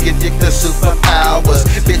also Tusky dick the superpowers.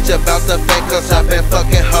 Bitch about the fake cause I've been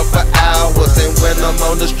fucking her for hours. And when I'm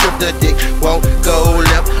on the strip the dick won't go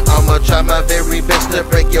left. I'ma try my very best to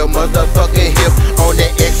break your motherfucking hip on the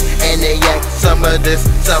X and the yak. Some of this,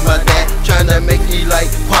 some of that. Tryna make you like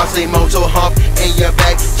Quasimodo hump in your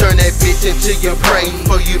back. Turn that bitch into your prey.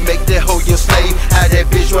 Before you make that hoe your slave. Have that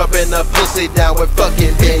bitch rubbing the pussy down with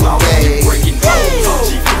fucking bang bang. Breaking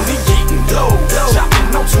hoes, cheaply getting low.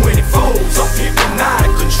 Shopping on 24s, I'm pimping out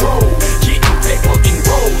of control. Getting paper in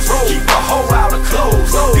rolls, keep a hoe out of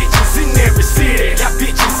clothes. Bitches in every city, got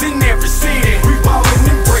bitches in every city. We ballin'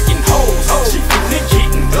 and breaking hoes, cheaply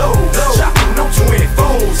getting low. Shopping on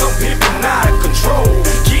 24s, I'm pimping out of control.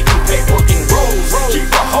 Getting paper in rolls,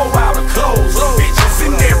 keep a hoe out of clothes. Bitches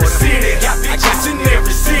in every city, got bitches in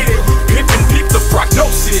every city. Pimpin' deep the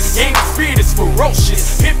prognosis, gang speed is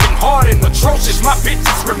ferocious. Pimpin' hard and atrocious, my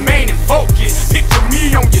bitches remaining focused. Picture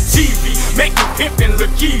me on your TV, making pimpin'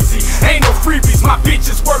 look easy. Ain't no freebies, my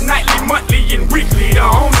bitches work nightly, monthly, and weekly. The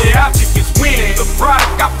only object is winning, the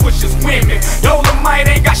product I push is women. Dolomite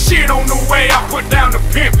ain't got shit on the way, I put down the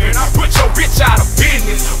pimpin'. I put your bitch out of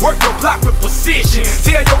business, work your block with precision.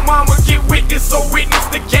 Tell your mama get with this, so witness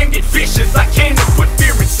the game get vicious. I came to put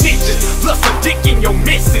fear in snitches, plus a dick in your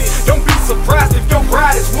missus. Don't be surprised if your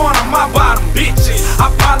bride is one of my bottom bitches. I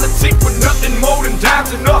politic with nothing more than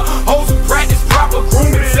dimes and up. Hoes who practice proper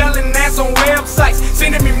grooming, selling ass on websites,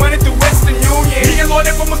 sending me money through Western Union. Me and Lord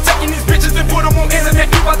Ever was taking these bitches and put them on internet.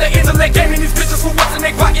 Deep out the intellect, gaming these bitches for what's in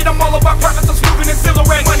their pocket. I'm all about profits, I'm snooping in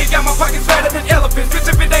silhouette. Money got my pockets fatter than elephants. Bitch,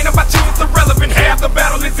 if it ain't about you, it's irrelevant. Half the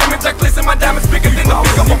battle is image, I glisten, my diamonds bigger than the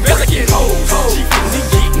big of a pelican. Hoes, cheaply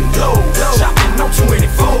getting low. Shopping on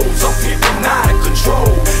 24s, I'm pimping out of control.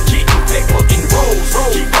 Getting paper in rolls,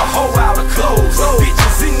 keep a hoe out of clothes.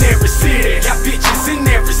 Bitches in every city, got bitches in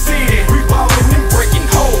every city. We ballin' and breaking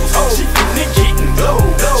hoes, cheaply getting low.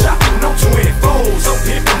 Shopping on 24s, I'm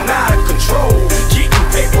pimping out of control. Getting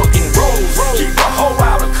paper in rolls, keep a hoe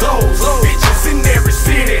out of clothes. Bitches in every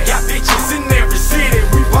city, got bitches in every city.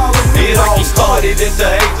 We ballin' and breaking hoes. It all started at the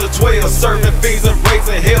age of 12, serving fiends and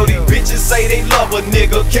raising hell. These bitches say they love a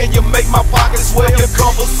nigga. Can you make my pockets swell? Your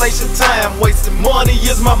conversation time wasting. Money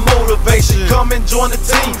is my motivation. Come and join the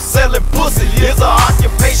team. Selling pussy is an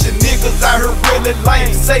occupation. Niggas out here really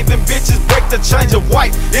lame. Saving bitches, break the change of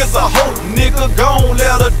wife is a hoe. Nigga gon'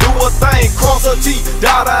 let her do a thing. Cross her T,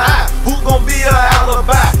 dot her I. Who gon' be her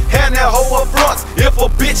alibi? Hand that hoe up fronts if a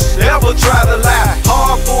bitch ever try to lie.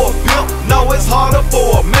 Hard for a pimp, no it's harder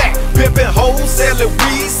for a Mac. Pimpin' hoes, selling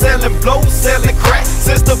weed, selling blow, selling crack.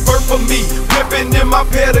 Since the birth of me, pimpin' in my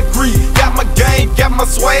pedigree. Got my game, got my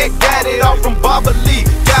swag, got it all from Baba Lee.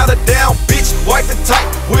 Got a down bitch, wife and tight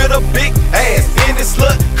with a big ass. Any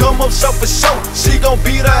slut, come up show for show. She gon'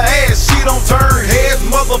 beat her ass, she don't turn heads,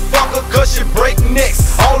 motherfucker, cause she break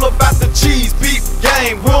necks. All about the cheese, beef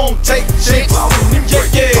game, we don't take chicks.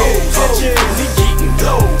 Getting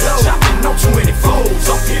low, shopping on 24s,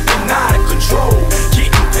 I'm pimpin' out of control.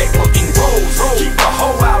 Getting paper in rolls, keep a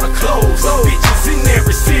hoe out of clothes. Bitches in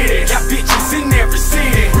every city, got bitches in every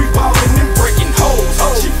city. We ballin' and breaking hoes,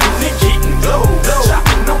 cheaply getting low.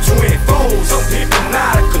 Shopping on 24s, I'm pimpin'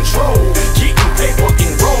 out of control. Getting paper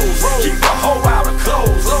in rolls, keep a hoe out of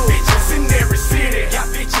clothes. Bitches in every city, got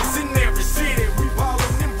bitches in every city. We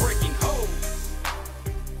ballin' and breaking hoes.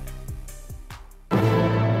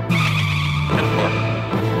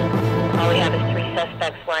 All we have is 3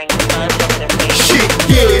 suspects wearing guns over their faces. Shit,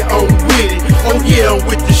 yeah, I'm with it. Oh yeah, I'm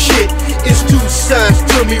with the shit. It's 2 sides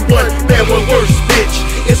to me, one bad, one worse, bitch.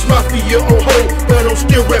 It's mafia on hold, but I'm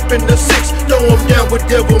still reppin' the 6. Though I'm down with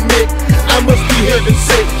Devil Mick, I must be heaven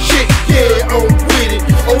sent. Shit, yeah, I'm with it.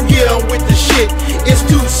 Oh yeah, I'm with the shit. It's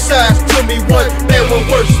 2 sides to me, one bad, one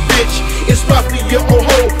worse, bitch. It's mafia on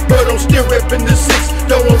hold, but I'm still reppin' the 6.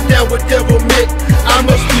 Though I'm down with Devil Mick, I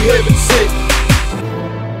must be heaven sent.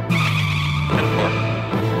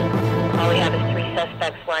 All we have is 3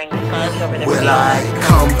 suspects wearing scarves over their Well, faces. I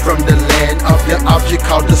come from the land of the object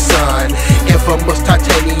called the sun. Infamous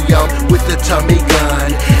titanium with the Tommy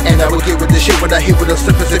gun. And I will get with the shit when I hit with a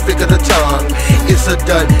specific of the tongue. It's a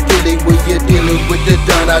done dealing when you're dealing with the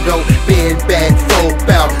done. I don't bend back, fold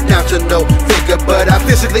bow down to no figure, but I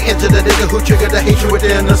physically enter the nigga who triggered the hatred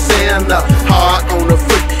within the sinner. Hard on the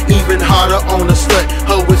foot, even harder on the slut.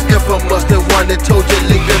 Ho is infamous, the one that told you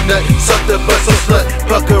lick a nut, suck the bus a slut,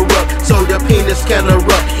 pucker up so the penis can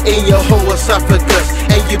erupt.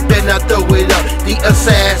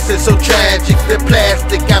 It's so tragic, the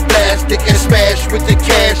plastic I blast it and smash with the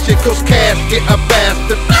cash. It goes casket, a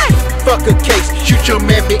bastard. Fuck a case, shoot your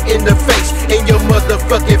mammy in the face, in your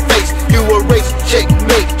motherfucking face. You erase,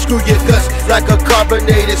 checkmate, screw your guts like a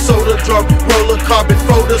carbonated soda drum. Roll a carbon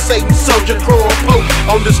folder, Satan soldier, throw a poke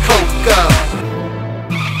on this coke.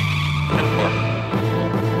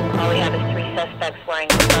 All we have is 3 suspects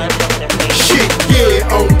wearing scarves over their faces. Shit, yeah,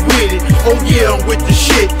 I'm with it. Oh yeah, I'm with the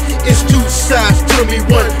shit. It's 2 sides to me,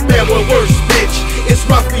 one bad, one worse, bitch. It's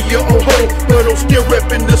mafia on hold, but I'm still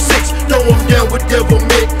reppin' the 6. Though I'm down with devil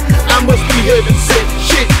mint, I must be heaven sent.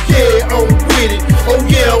 Shit, yeah, I'm with it. Oh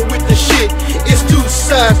yeah, I'm with the shit. It's 2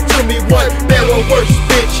 sides to me, one bad, one worse,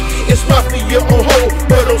 bitch. It's mafia on hold,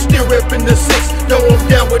 but I'm still reppin' the 6. Though I'm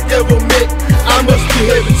down with devil mint, I must be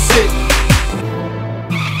heaven sent.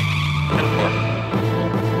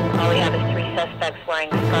 All we have is 3 suspects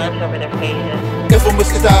wearing scarves over their faces.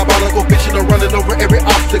 Infamous is diabolical, bitch, and I'm running over every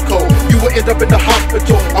obstacle. You will end up in the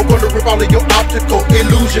hospital. I'm gonna rip all of your optical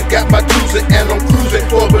illusion. Got my doozy and I'm cruising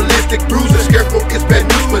for ballistic bruises. Scarecrow is bad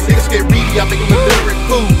news, but niggas get greedy. I make them lyric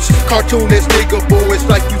foods. Cartoon ass nigga boys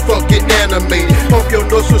like you fucking animated. Pump your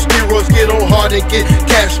nose with steroids, get on hard and get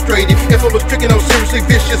castrated. Infamous tricking, I'm seriously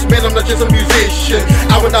vicious, man. I'm not just a musician.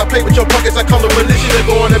 I will not play with your pockets. I call them militia and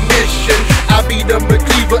go on a mission. I be the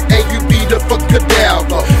McCleaver and you be the fuck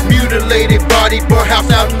cadaver. Mutilated body, burn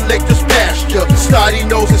house out in Lecter's pasture. Snotty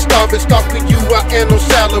nose and starving, stalking you out and I'm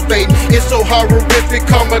salivating. It's so horrific,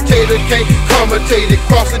 commentator can't commentate it.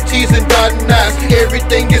 Crossing T's and dotting I's,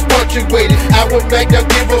 everything is punctuated. I will make that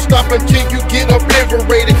give up, stop until you get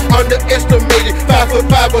obliterated. Underestimated, 5 for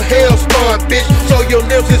 5 a hell spawn, bitch. So your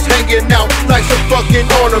lips is hanging out like some fucking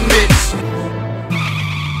ornaments.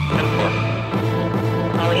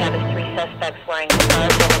 All we have is 3 suspects wearing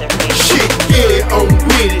scarves over their faces. Shit, yeah, I'm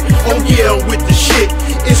with it. Oh yeah, I'm with the shit.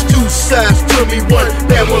 It's 2 sides to me, one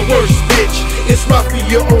bad, one worse, bitch. It's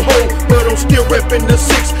mafia on hold, but I'm still reppin' the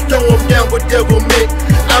 6. Though I'm down with devil mint,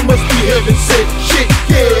 I must be heaven sent. Shit,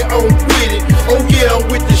 yeah, I'm with it. Oh yeah, I'm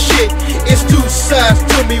with the shit. It's 2 sides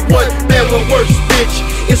to me, one bad, one worse, bitch.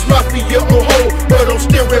 It's mafia on hold, but I'm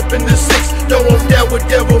still reppin' the 6. Though I'm down with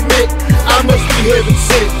devil mint, I must be heaven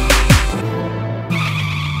sent.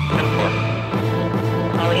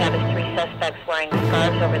 All we have is 3 suspects wearing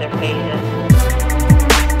scarves over their faces.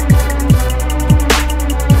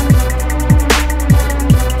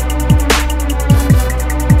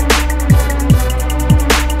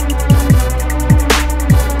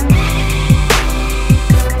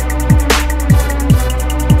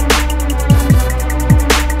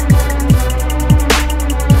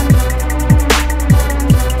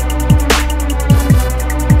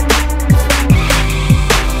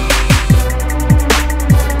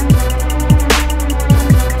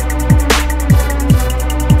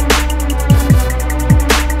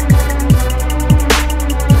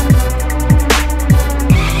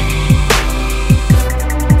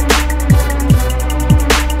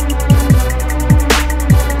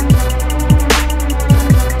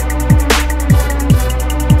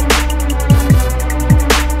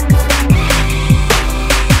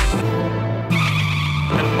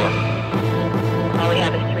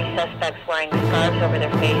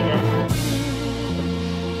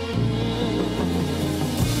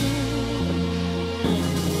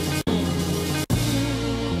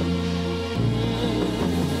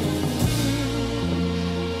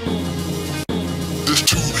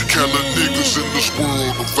 kind of niggas in this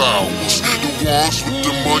world of ours. The ones with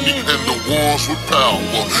the money and the ones with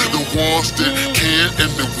power. The ones that can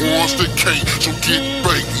and the ones that can't. So get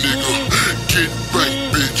banked, nigga. Get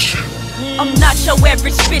banked, bitch. I'm not your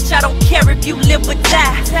average bitch, I don't care if you live or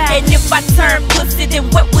die. And if I turn pussy, then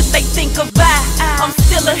what would they think of I? I'm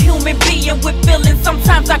still a human being with feelings,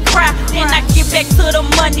 sometimes I cry. Then I get back to the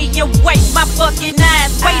money and wipe my fucking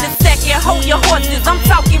eyes. Wait a second, hold your horses, I'm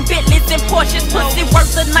talking Bentleys and Porsches. Pussy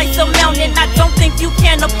worth a nice amount and I don't think you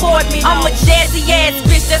can afford me. I'm a jazzy ass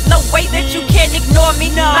bitch, there's no way that you can ignore me.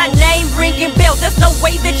 My name ringing bells, there's no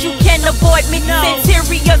way that you can avoid me.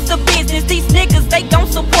 Santerria's the business, these niggas, they gon'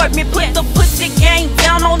 support me. Put the pussy game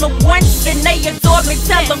down on the one and they adore me.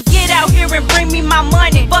 Tell them get out here and bring me my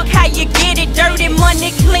money. Fuck how you get it, dirty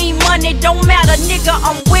money, clean money, don't matter, nigga,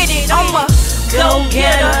 I'm with it. I'm a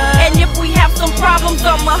go-getter, and if we have some problems,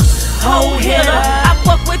 I'm a hoe hitter. I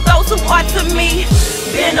fuck with those who are to me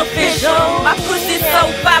beneficial. My pussy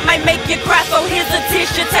so fine, might make you cry, so here's a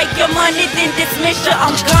tissue. Take your money, then dismiss you,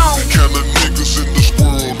 I'm gone. Kind of niggas in this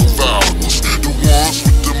world of ours. The ones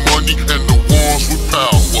with the money and the ones with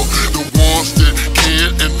power. The ones that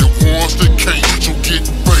can and the ones that can't. So get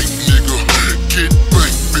banked, nigga. Get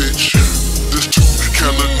banked, bitch. There's two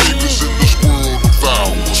kind of niggas in this world of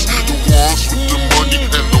ours.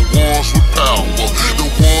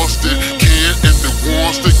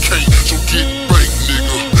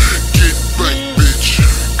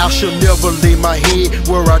 never lay my head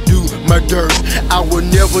where I do my dirt. I will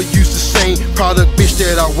never use the same product, bitch,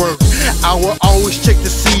 that I work. I will always check to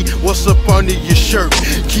see what's up under your shirt.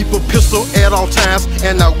 Keep a pistol at all times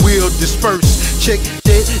and I will disperse. Check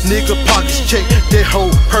that nigga pockets, check that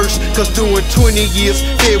whole purse. Cause doing 20 years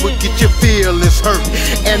fair would get your feelings hurt.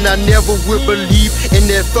 And I never will believe in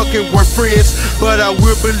that fucking word friends, but I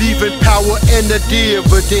will believe in power and the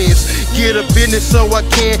dividends. Get a business so I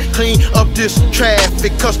can clean up this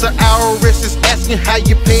traffic. Cause the IRS is asking how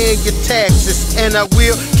you paying your taxes. And I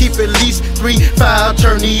will keep at least 3-5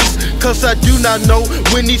 attorneys. Cause I do not know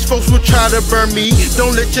when these folks will try to burn me.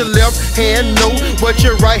 Don't let your left hand know what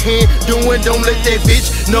your right hand doing. Don't let that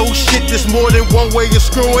bitch know shit. There's more than one way of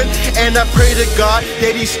screwing. And I pray to God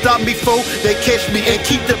that he stop me before they catch me. And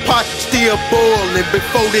keep the pot still boiling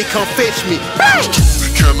before they come fetch me. There's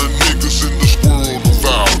two kind of niggas in this world of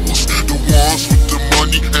ours. The ones with the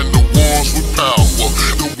money and the ones with power.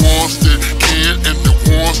 The ones that can and the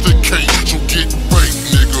ones that can't. So get banked,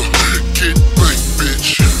 nigga. Get banked,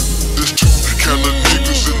 bitch. There's two kind of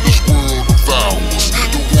niggas in this world of ours.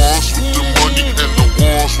 The ones with the money and the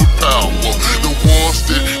ones with power. The ones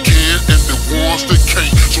that can and the ones that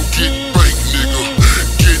can't. So get banked, nigga.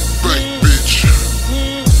 Get banked, bitch.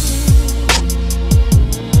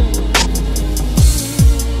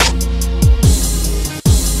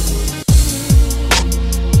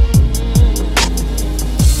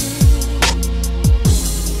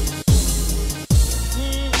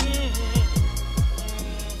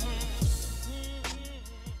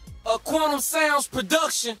 Quantum Sounds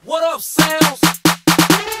production. What up, Sounds?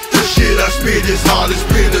 The shit I spit is hard as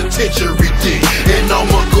penitentiary dick. And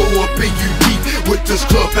I'ma go up in you deep with this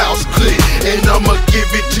clubhouse click. And I'ma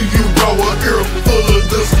give it to you raw, a ear full of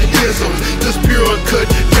this ism. This pure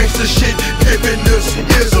uncut gangsta shit, pimpin' this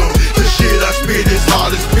ism. The shit I spit is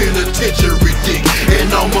hard as penitentiary dick.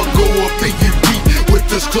 And I'ma go up in you deep with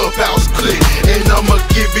this clubhouse click. And I'ma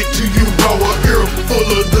give it to you raw, a ear full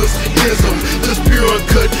of this ism. This pure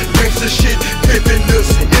uncut gangsta shit, pimpin' this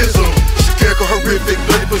ism. Scarecrow horrific,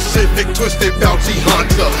 bloody Pacific, twisted bounty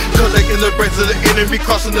hunter. Collecting the brains of the enemy,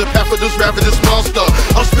 crossing the path of this ravenous monster.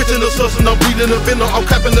 I'm spitting the sauce and I'm bleeding the venom, I'm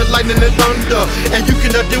clapping the lightning and thunder. And you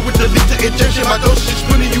cannot deal with the lethal injection, my dose is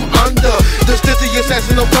spinning you under. The stealthy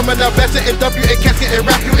assassin, I'm coming out blasting and dump you and casket and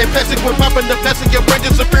wrap you in plastic. When popping the plastic, your brain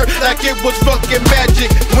disappear like it was fucking magic.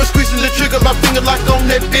 When squeezing the trigger, my finger lock on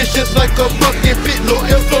that bitch, just like a fucking pit. Lil'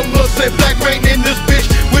 infamous and black rain in this bitch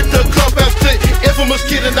with the clubhouse click. Infamous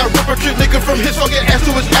kid and I rip a trick nigga from his fucking ass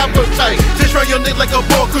to his appetite. Fish round your neck like a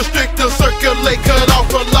ball constrictor, circulate, cut off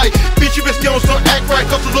a light. Bitch, you been scared, so act right,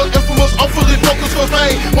 cause a little infamous, I'm fully focused for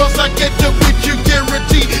pain. Once I get up with you,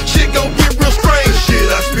 guarantee shit gon' get real strange. The shit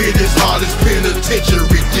I spit is hard as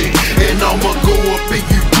penitentiary dick. And I'ma go up in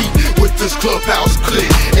you deep with this clubhouse click.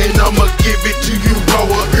 And I'ma give it to you raw,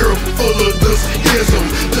 a ear full of this ism.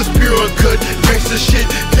 This pure uncut gangsta shit,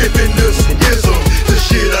 pimpin' this ism. The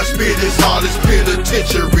shit I spit is hard as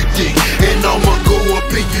penitentiary dick. And I'ma go up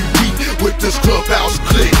in you deep with this clubhouse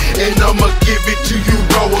click. And I'ma give it to you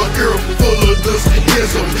raw, a ear full of this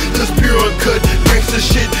ism. This pure uncut gangsta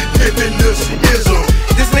shit, pimpin' this ism.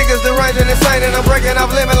 This nigga's deranged and insane, and I'm breaking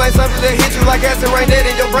off lemon like something that hit you like acid rain dead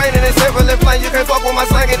in your brain, and it's several in flame. You can't fuck with my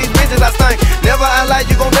slang and these bitches I stank. Never I lie,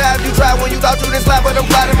 you gon' die if you try. When you thought you didn't slide, but I'm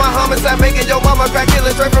plotting my homicide, making your mama crack,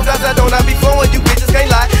 killing straight from dust. I don't I be flowing, you bitches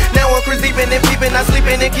can't lie. Now I'm creeping and peeping, not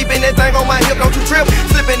sleeping and keeping that thing on my hip. Don't you trip,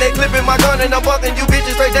 slipping and clipping my gun and I'm bucking you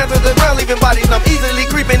bitches straight down to the ground, leaving bodies. I'm easily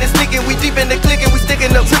creeping and sneaking. We deep in the clicking, we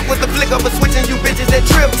sticking up trip with the flick of a switch, and you bitches that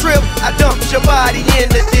trip. I dump your body in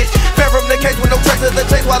the ditch. Fair from the case with no trace of the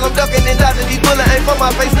chase while I'm ducking and dodging. These bullets ain't from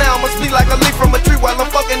my face now. I'ma sleep like a leaf from a tree while I'm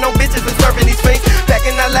fucking on bitches and serving these fiends.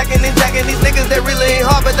 Packing, not lacking and jacking these niggas that really ain't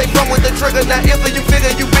hard, but they from with the trigger. Now if you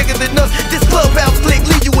figure you bigger than us, this clubhouse click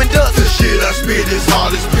leave you in dust. The shit I spit is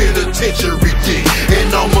hard as penitentiary dick. And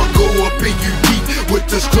I'ma go up in you deep with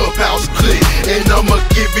this clubhouse click. And I'ma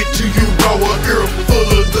give it to you raw, a ear full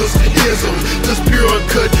of this ism. This pure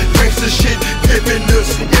uncut gangsta shit, pimpin'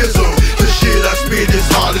 this ism. The shit I spit is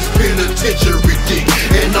hard as penitentiary dick.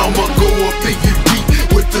 And I'ma go up in you deep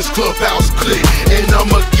with this clubhouse click. And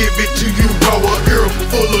I'ma give it to you raw, a ear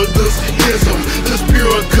full of this ism. This pure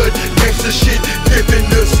uncut gangsta shit, pimpin'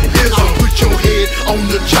 this ism. Put your head on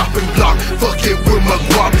the chopping block, fucking with my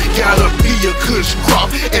guap. Gotta be a kush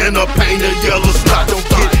crop and a paint of yellow snot. Don't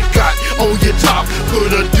get got on your top,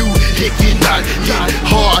 put a doohickey knot. Hit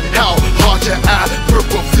hard, how hard your eye,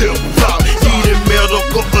 purple flip flop. Needing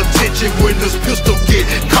medical attention when this pistol get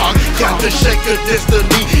cocked. Got the shake of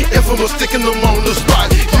destiny, infamous sticking them on the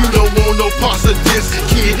spot. You don't wanna no parts of this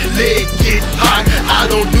kid. Leg get hot. I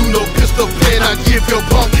don't do no pistol pen. I give your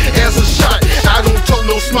punk as a shot. I don't talk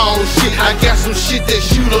no small shit. I got some shit that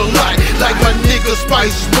shoot a lot. Like my nigga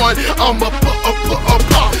Spice One. I'm a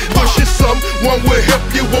pop. Pushing someone will help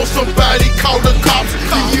you. Want somebody call the cops.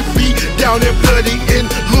 You be down and bloody in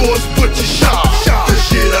Lord's butcher shop. The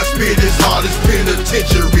shit I spit is hard as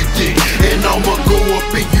penitentiary dick. And I'ma go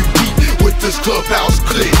up in you deep with this clubhouse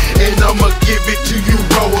click. And I'ma give it to you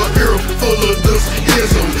raw, a ear full of this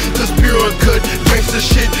ism. This pure uncut gangsta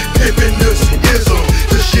shit, pimpin' this ism.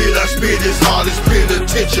 The shit I spit is hard as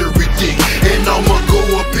penitentiary dick. And I'ma go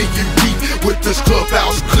up in you deep with this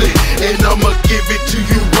clubhouse click. And I'ma give it to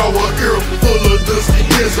you raw, a ear full of this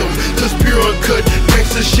ism. This pure uncut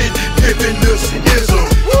gangsta shit, pimpin' this ism.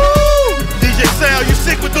 Woo! DJ Sal, you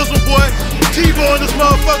sick with this one, boy? T-Boy in this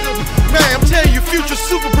motherfucker. Man, I'm telling you, future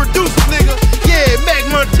super producer, nigga. Yeah, Mac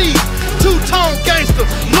Montese, two-tone gangster,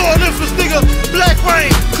 Lord Memphis, nigga. Black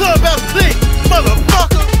Rain, clubhouse click,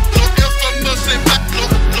 motherfucker. No infamous and black,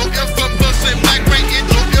 no infamous and Black Rain in,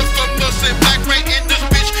 no infamous and Black Rain in this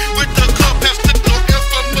bitch with the clubhouse click. No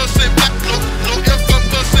infamous and black, no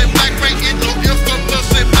infamous and Black Rain in, no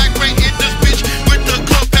infamous and Black Rain in this bitch with the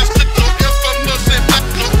clubhouse click. No infamous and black,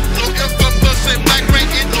 no infamous and Black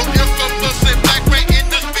Rain in, no infamous and Black Rain in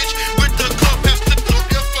this bitch with the clubhouse click. No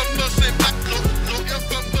infamous and black, no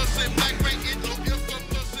infamous and Black Rain in, no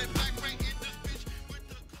infamous and Black Rain in this bitch with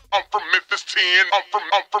the. I'm from Memphis 10. I'm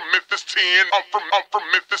from Memphis 10. I'm from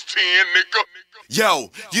Memphis 10, nigga.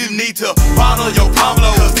 Yo, you need to bottle your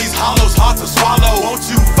Pablo, cause these hollows hard to swallow. Won't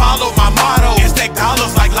you follow my motto and stack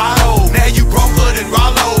dollars like Lotto? Now you broker than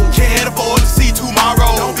Rollo, can't afford to see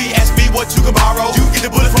tomorrow. Don't be asking me what you can borrow. You get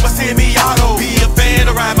the bullet from a semi-auto. Be a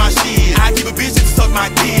fan around my shit. I keep a bitch to suck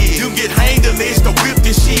my dick. You can get hanged or lynched or whipped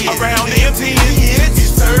and shit. Around the M10 hits,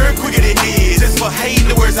 you turn quicker than this. Just for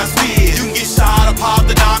hating the words I spit. You can get shot or pop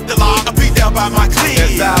the doctor lock or beat down by my clique.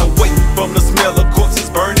 As I wait from the smell of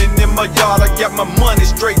corpses burning in my yard, I got my money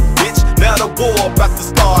straight, bitch. Now the war about to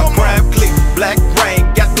start. Crime click, Black Rain,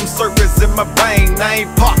 got them circles in my vein. I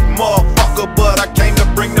ain't pop, motherfucker, but I came to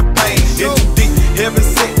bring the pain. Into deep, heaven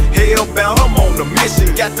sent, hellbound, I'm on a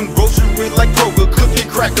mission. Got them groceries like Kroger, cooking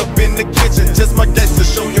crack up in the kitchen. Just my guess to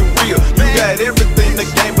show you real. You got everything the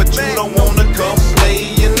game, but you don't wanna come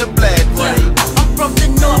stay in the Black Rain. I'm from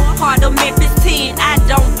the north part of Memphis 10. I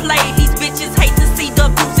don't play. These bitches hate to see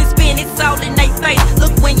the boots and spin. It's all in they face.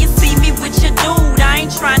 Look when you see me with your dude. I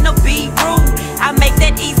ain't trying to be rude. I make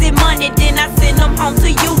that easy money, then I send them home to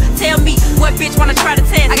you. Tell me what bitch wanna try to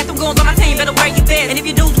test. I got them guns on my team, better wear your vest. And if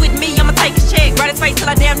you dudes with me, I'ma take his check. Right his face till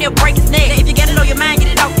I damn near break his neck. If you get it on your mind,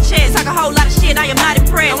 get it off your chest. Talk a whole lot of shit, I am not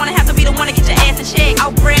impressed. I wanna have to be the one to get your ass in check.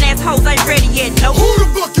 All brand ass hoes ain't ready yet, no. Who the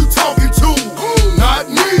fuck you talking to? Not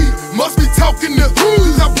me. Must be talking to who?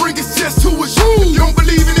 I bring his chest to his shoe. You don't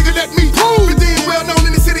believe it, nigga, let me. But then well known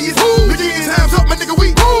in the city is begin. Time's up, my nigga,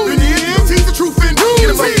 we. Tease the truth and Get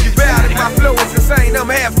a monkey bad if my flow is insane. I'm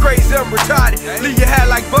half crazy, I'm retarded. Leave your hair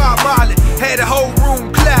like Bob Marley. Had the whole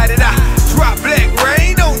room clouded. I drop Black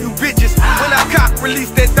Rain on you bitches. When I cock release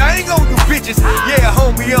that thing on you bitches. Yeah,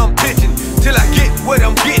 homie, I'm pitching till I get what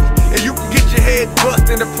I'm getting. And you can get your head bust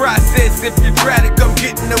in the process if you try to come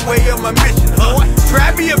get in the way of my mission, huh?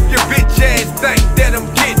 Try me if your bitch ass think that I'm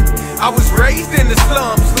getting. I was raised in the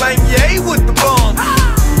slums, lame yay with the bomb.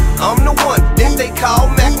 I'm the one that they call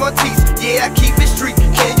Mac Montese. Yeah, I keep it street.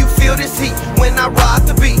 Can you feel this heat when I ride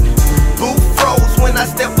the beat? Boo froze when I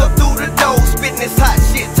stepped up through the door. Spitting this hot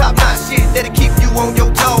shit, top notch shit that'll keep you on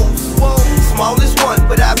your toes. Smallest one,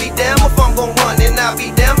 but I be damn if I'm gon' run. And I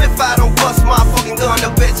be damn if I don't bust my fucking gun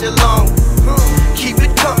up at your lung. Keep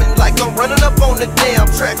it coming like I'm running up on the damn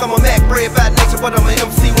track. I'm a Mac bred by nature, but I'm an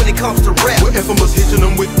MC when it comes to rap. Well, infamous hitting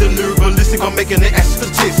them with the lyricalistic, I'm making it as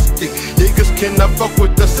statistic. Niggas cannot fuck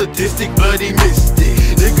with the sadistic, bloody mystic.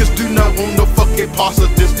 Niggas do not want no fucking parts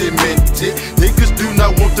of this demented. Niggas do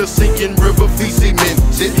not want the sinking river feet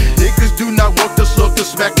cemented. Niggas do not want the slug to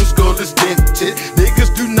smack the skull is dented.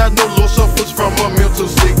 Niggas do not know low suffers from a mental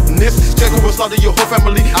sickness. Check what's out of your whole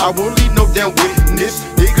family, I won't leave no damn witness.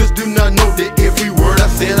 Niggas do not know that every word I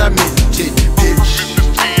said I meant it, bitch.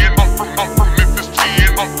 I'm from Memphis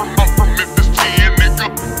 10. I'm from Memphis 10, nigga.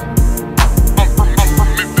 I'm from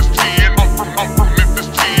Memphis 10. I'm from Memphis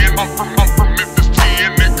 10. I'm from Memphis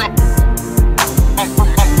 10, nigga. I'm from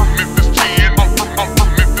Memphis 10. I'm from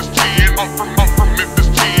Memphis 10. I'm from Memphis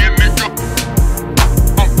 10, nigga.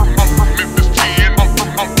 I'm from Memphis 10. I'm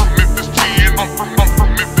from Memphis 10. I'm from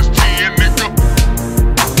Memphis 10, nigga.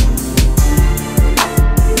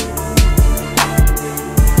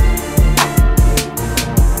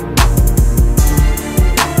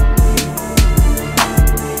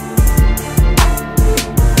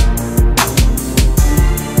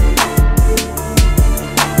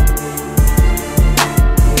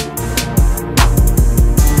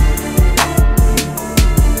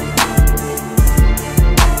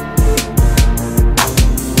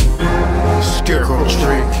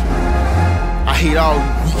 hate all you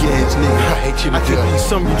weak ass niggas. I hate you. I can't believe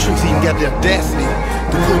some of you tricks even got the audacity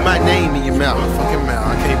to put my name in your mouth. Fucking mouth.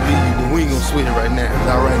 I can't believe you. We ain't gonna sweat it right now.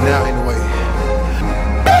 Not right now, anyway.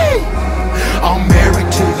 I'm married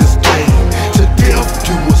to this game. To death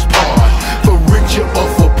do us part. For richer or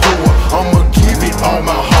for poor, I'ma give it all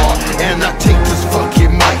my heart. And I take this fucking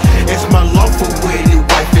mic as my lawful wedded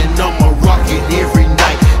wife, and I'ma rock it every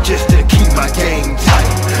night just to keep my game tight.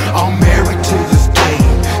 I'm married to this game.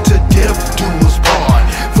 To death do us part.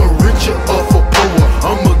 For richer or for poor,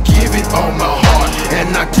 I'ma give it all my heart.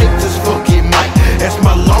 And I take this fucking mic as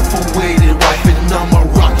my lawful wedded wife, and I'ma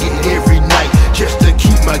rock it every night just to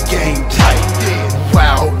keep my game tight.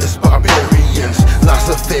 Wow, it's barbarians, lots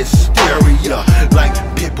of hysteria, like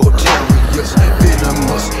people terriers,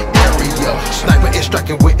 venomous area. Sniper is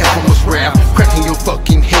striking with infamous rap, cracking your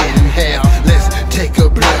fucking head in half. Let's take a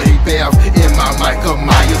bloody bath in my Michael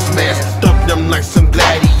Myers mask. Dump them like some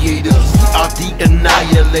gladiators. We are the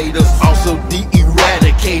annihilators, also the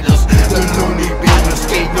eradicators. The loony bin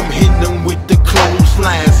escape them, hitting them with the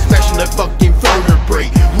clothesline, smashing the fucking vertebrae.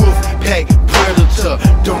 Wolf pack predator,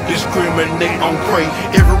 don't discriminate on prey.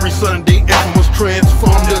 Every Sunday, infamous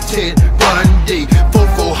transform the Ted Bundy.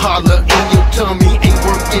 Fofo holler in your tummy, ain't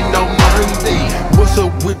working on Monday. What's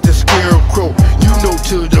up with the scarecrow? You know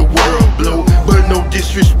to the world blow, but no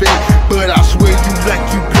disrespect, but I swear you like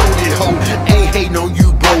you bloated hoe. Ain't hating on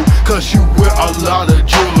you, bro, cause you wear a lot of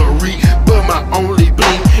jewelry, but my only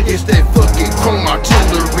bling is that fucking chrome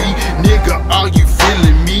artillery. Nigga, are you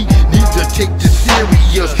feeling me? Need to take this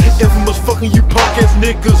serious. Infamous fucking you punk ass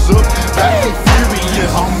niggas up, back and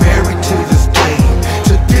furious. I'm married to this game.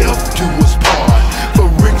 To death do us part. For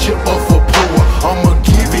richer or for poor, I'ma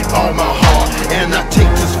give it all my heart. And I take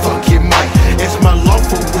this fucking mic as my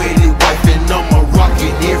lawful wedded wife, and I'ma rock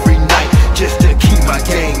it every night just to keep my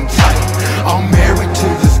game tight. I'm married to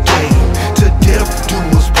this game. To death do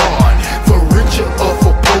us part. For richer or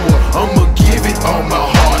for poor, I'ma give it all my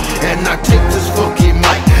heart. And I take this fucking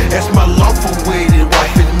mic as my lawful wedded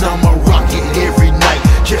wife, and I'ma rock it every night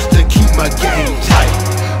just to keep my game tight.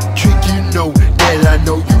 Trick, you know that I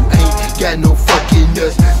know you ain't got no fucking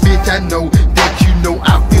nuts. Bitch, I know that you know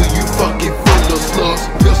I feel you fucking full of slugs.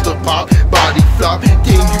 Pistol pop, body flop,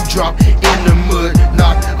 then you drop in the mud,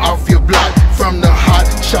 knock off your block from the hot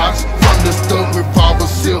shots, from the stun revolver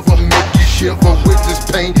silver, make you shiver with this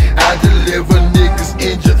pain. I deliver niggas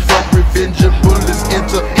injured from revenge, bullets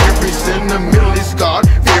enter every sentimentally scarred,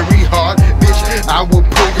 very hard. Bitch, I will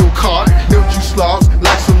pull your card, milk you sloths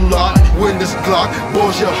like some lard. When this Glock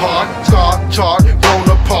bores your heart, charred, blown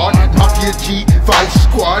apart. Mafia G, fight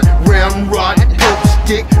squad, ramrod, pimp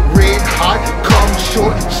stick, red hot, come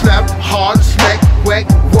short, slap hard, smack, whack,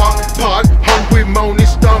 walk, pod, hungry, moaning,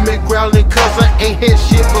 stomach growling, cause I ain't had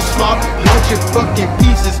shit but smart. Launch your fucking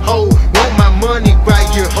pieces, hoe.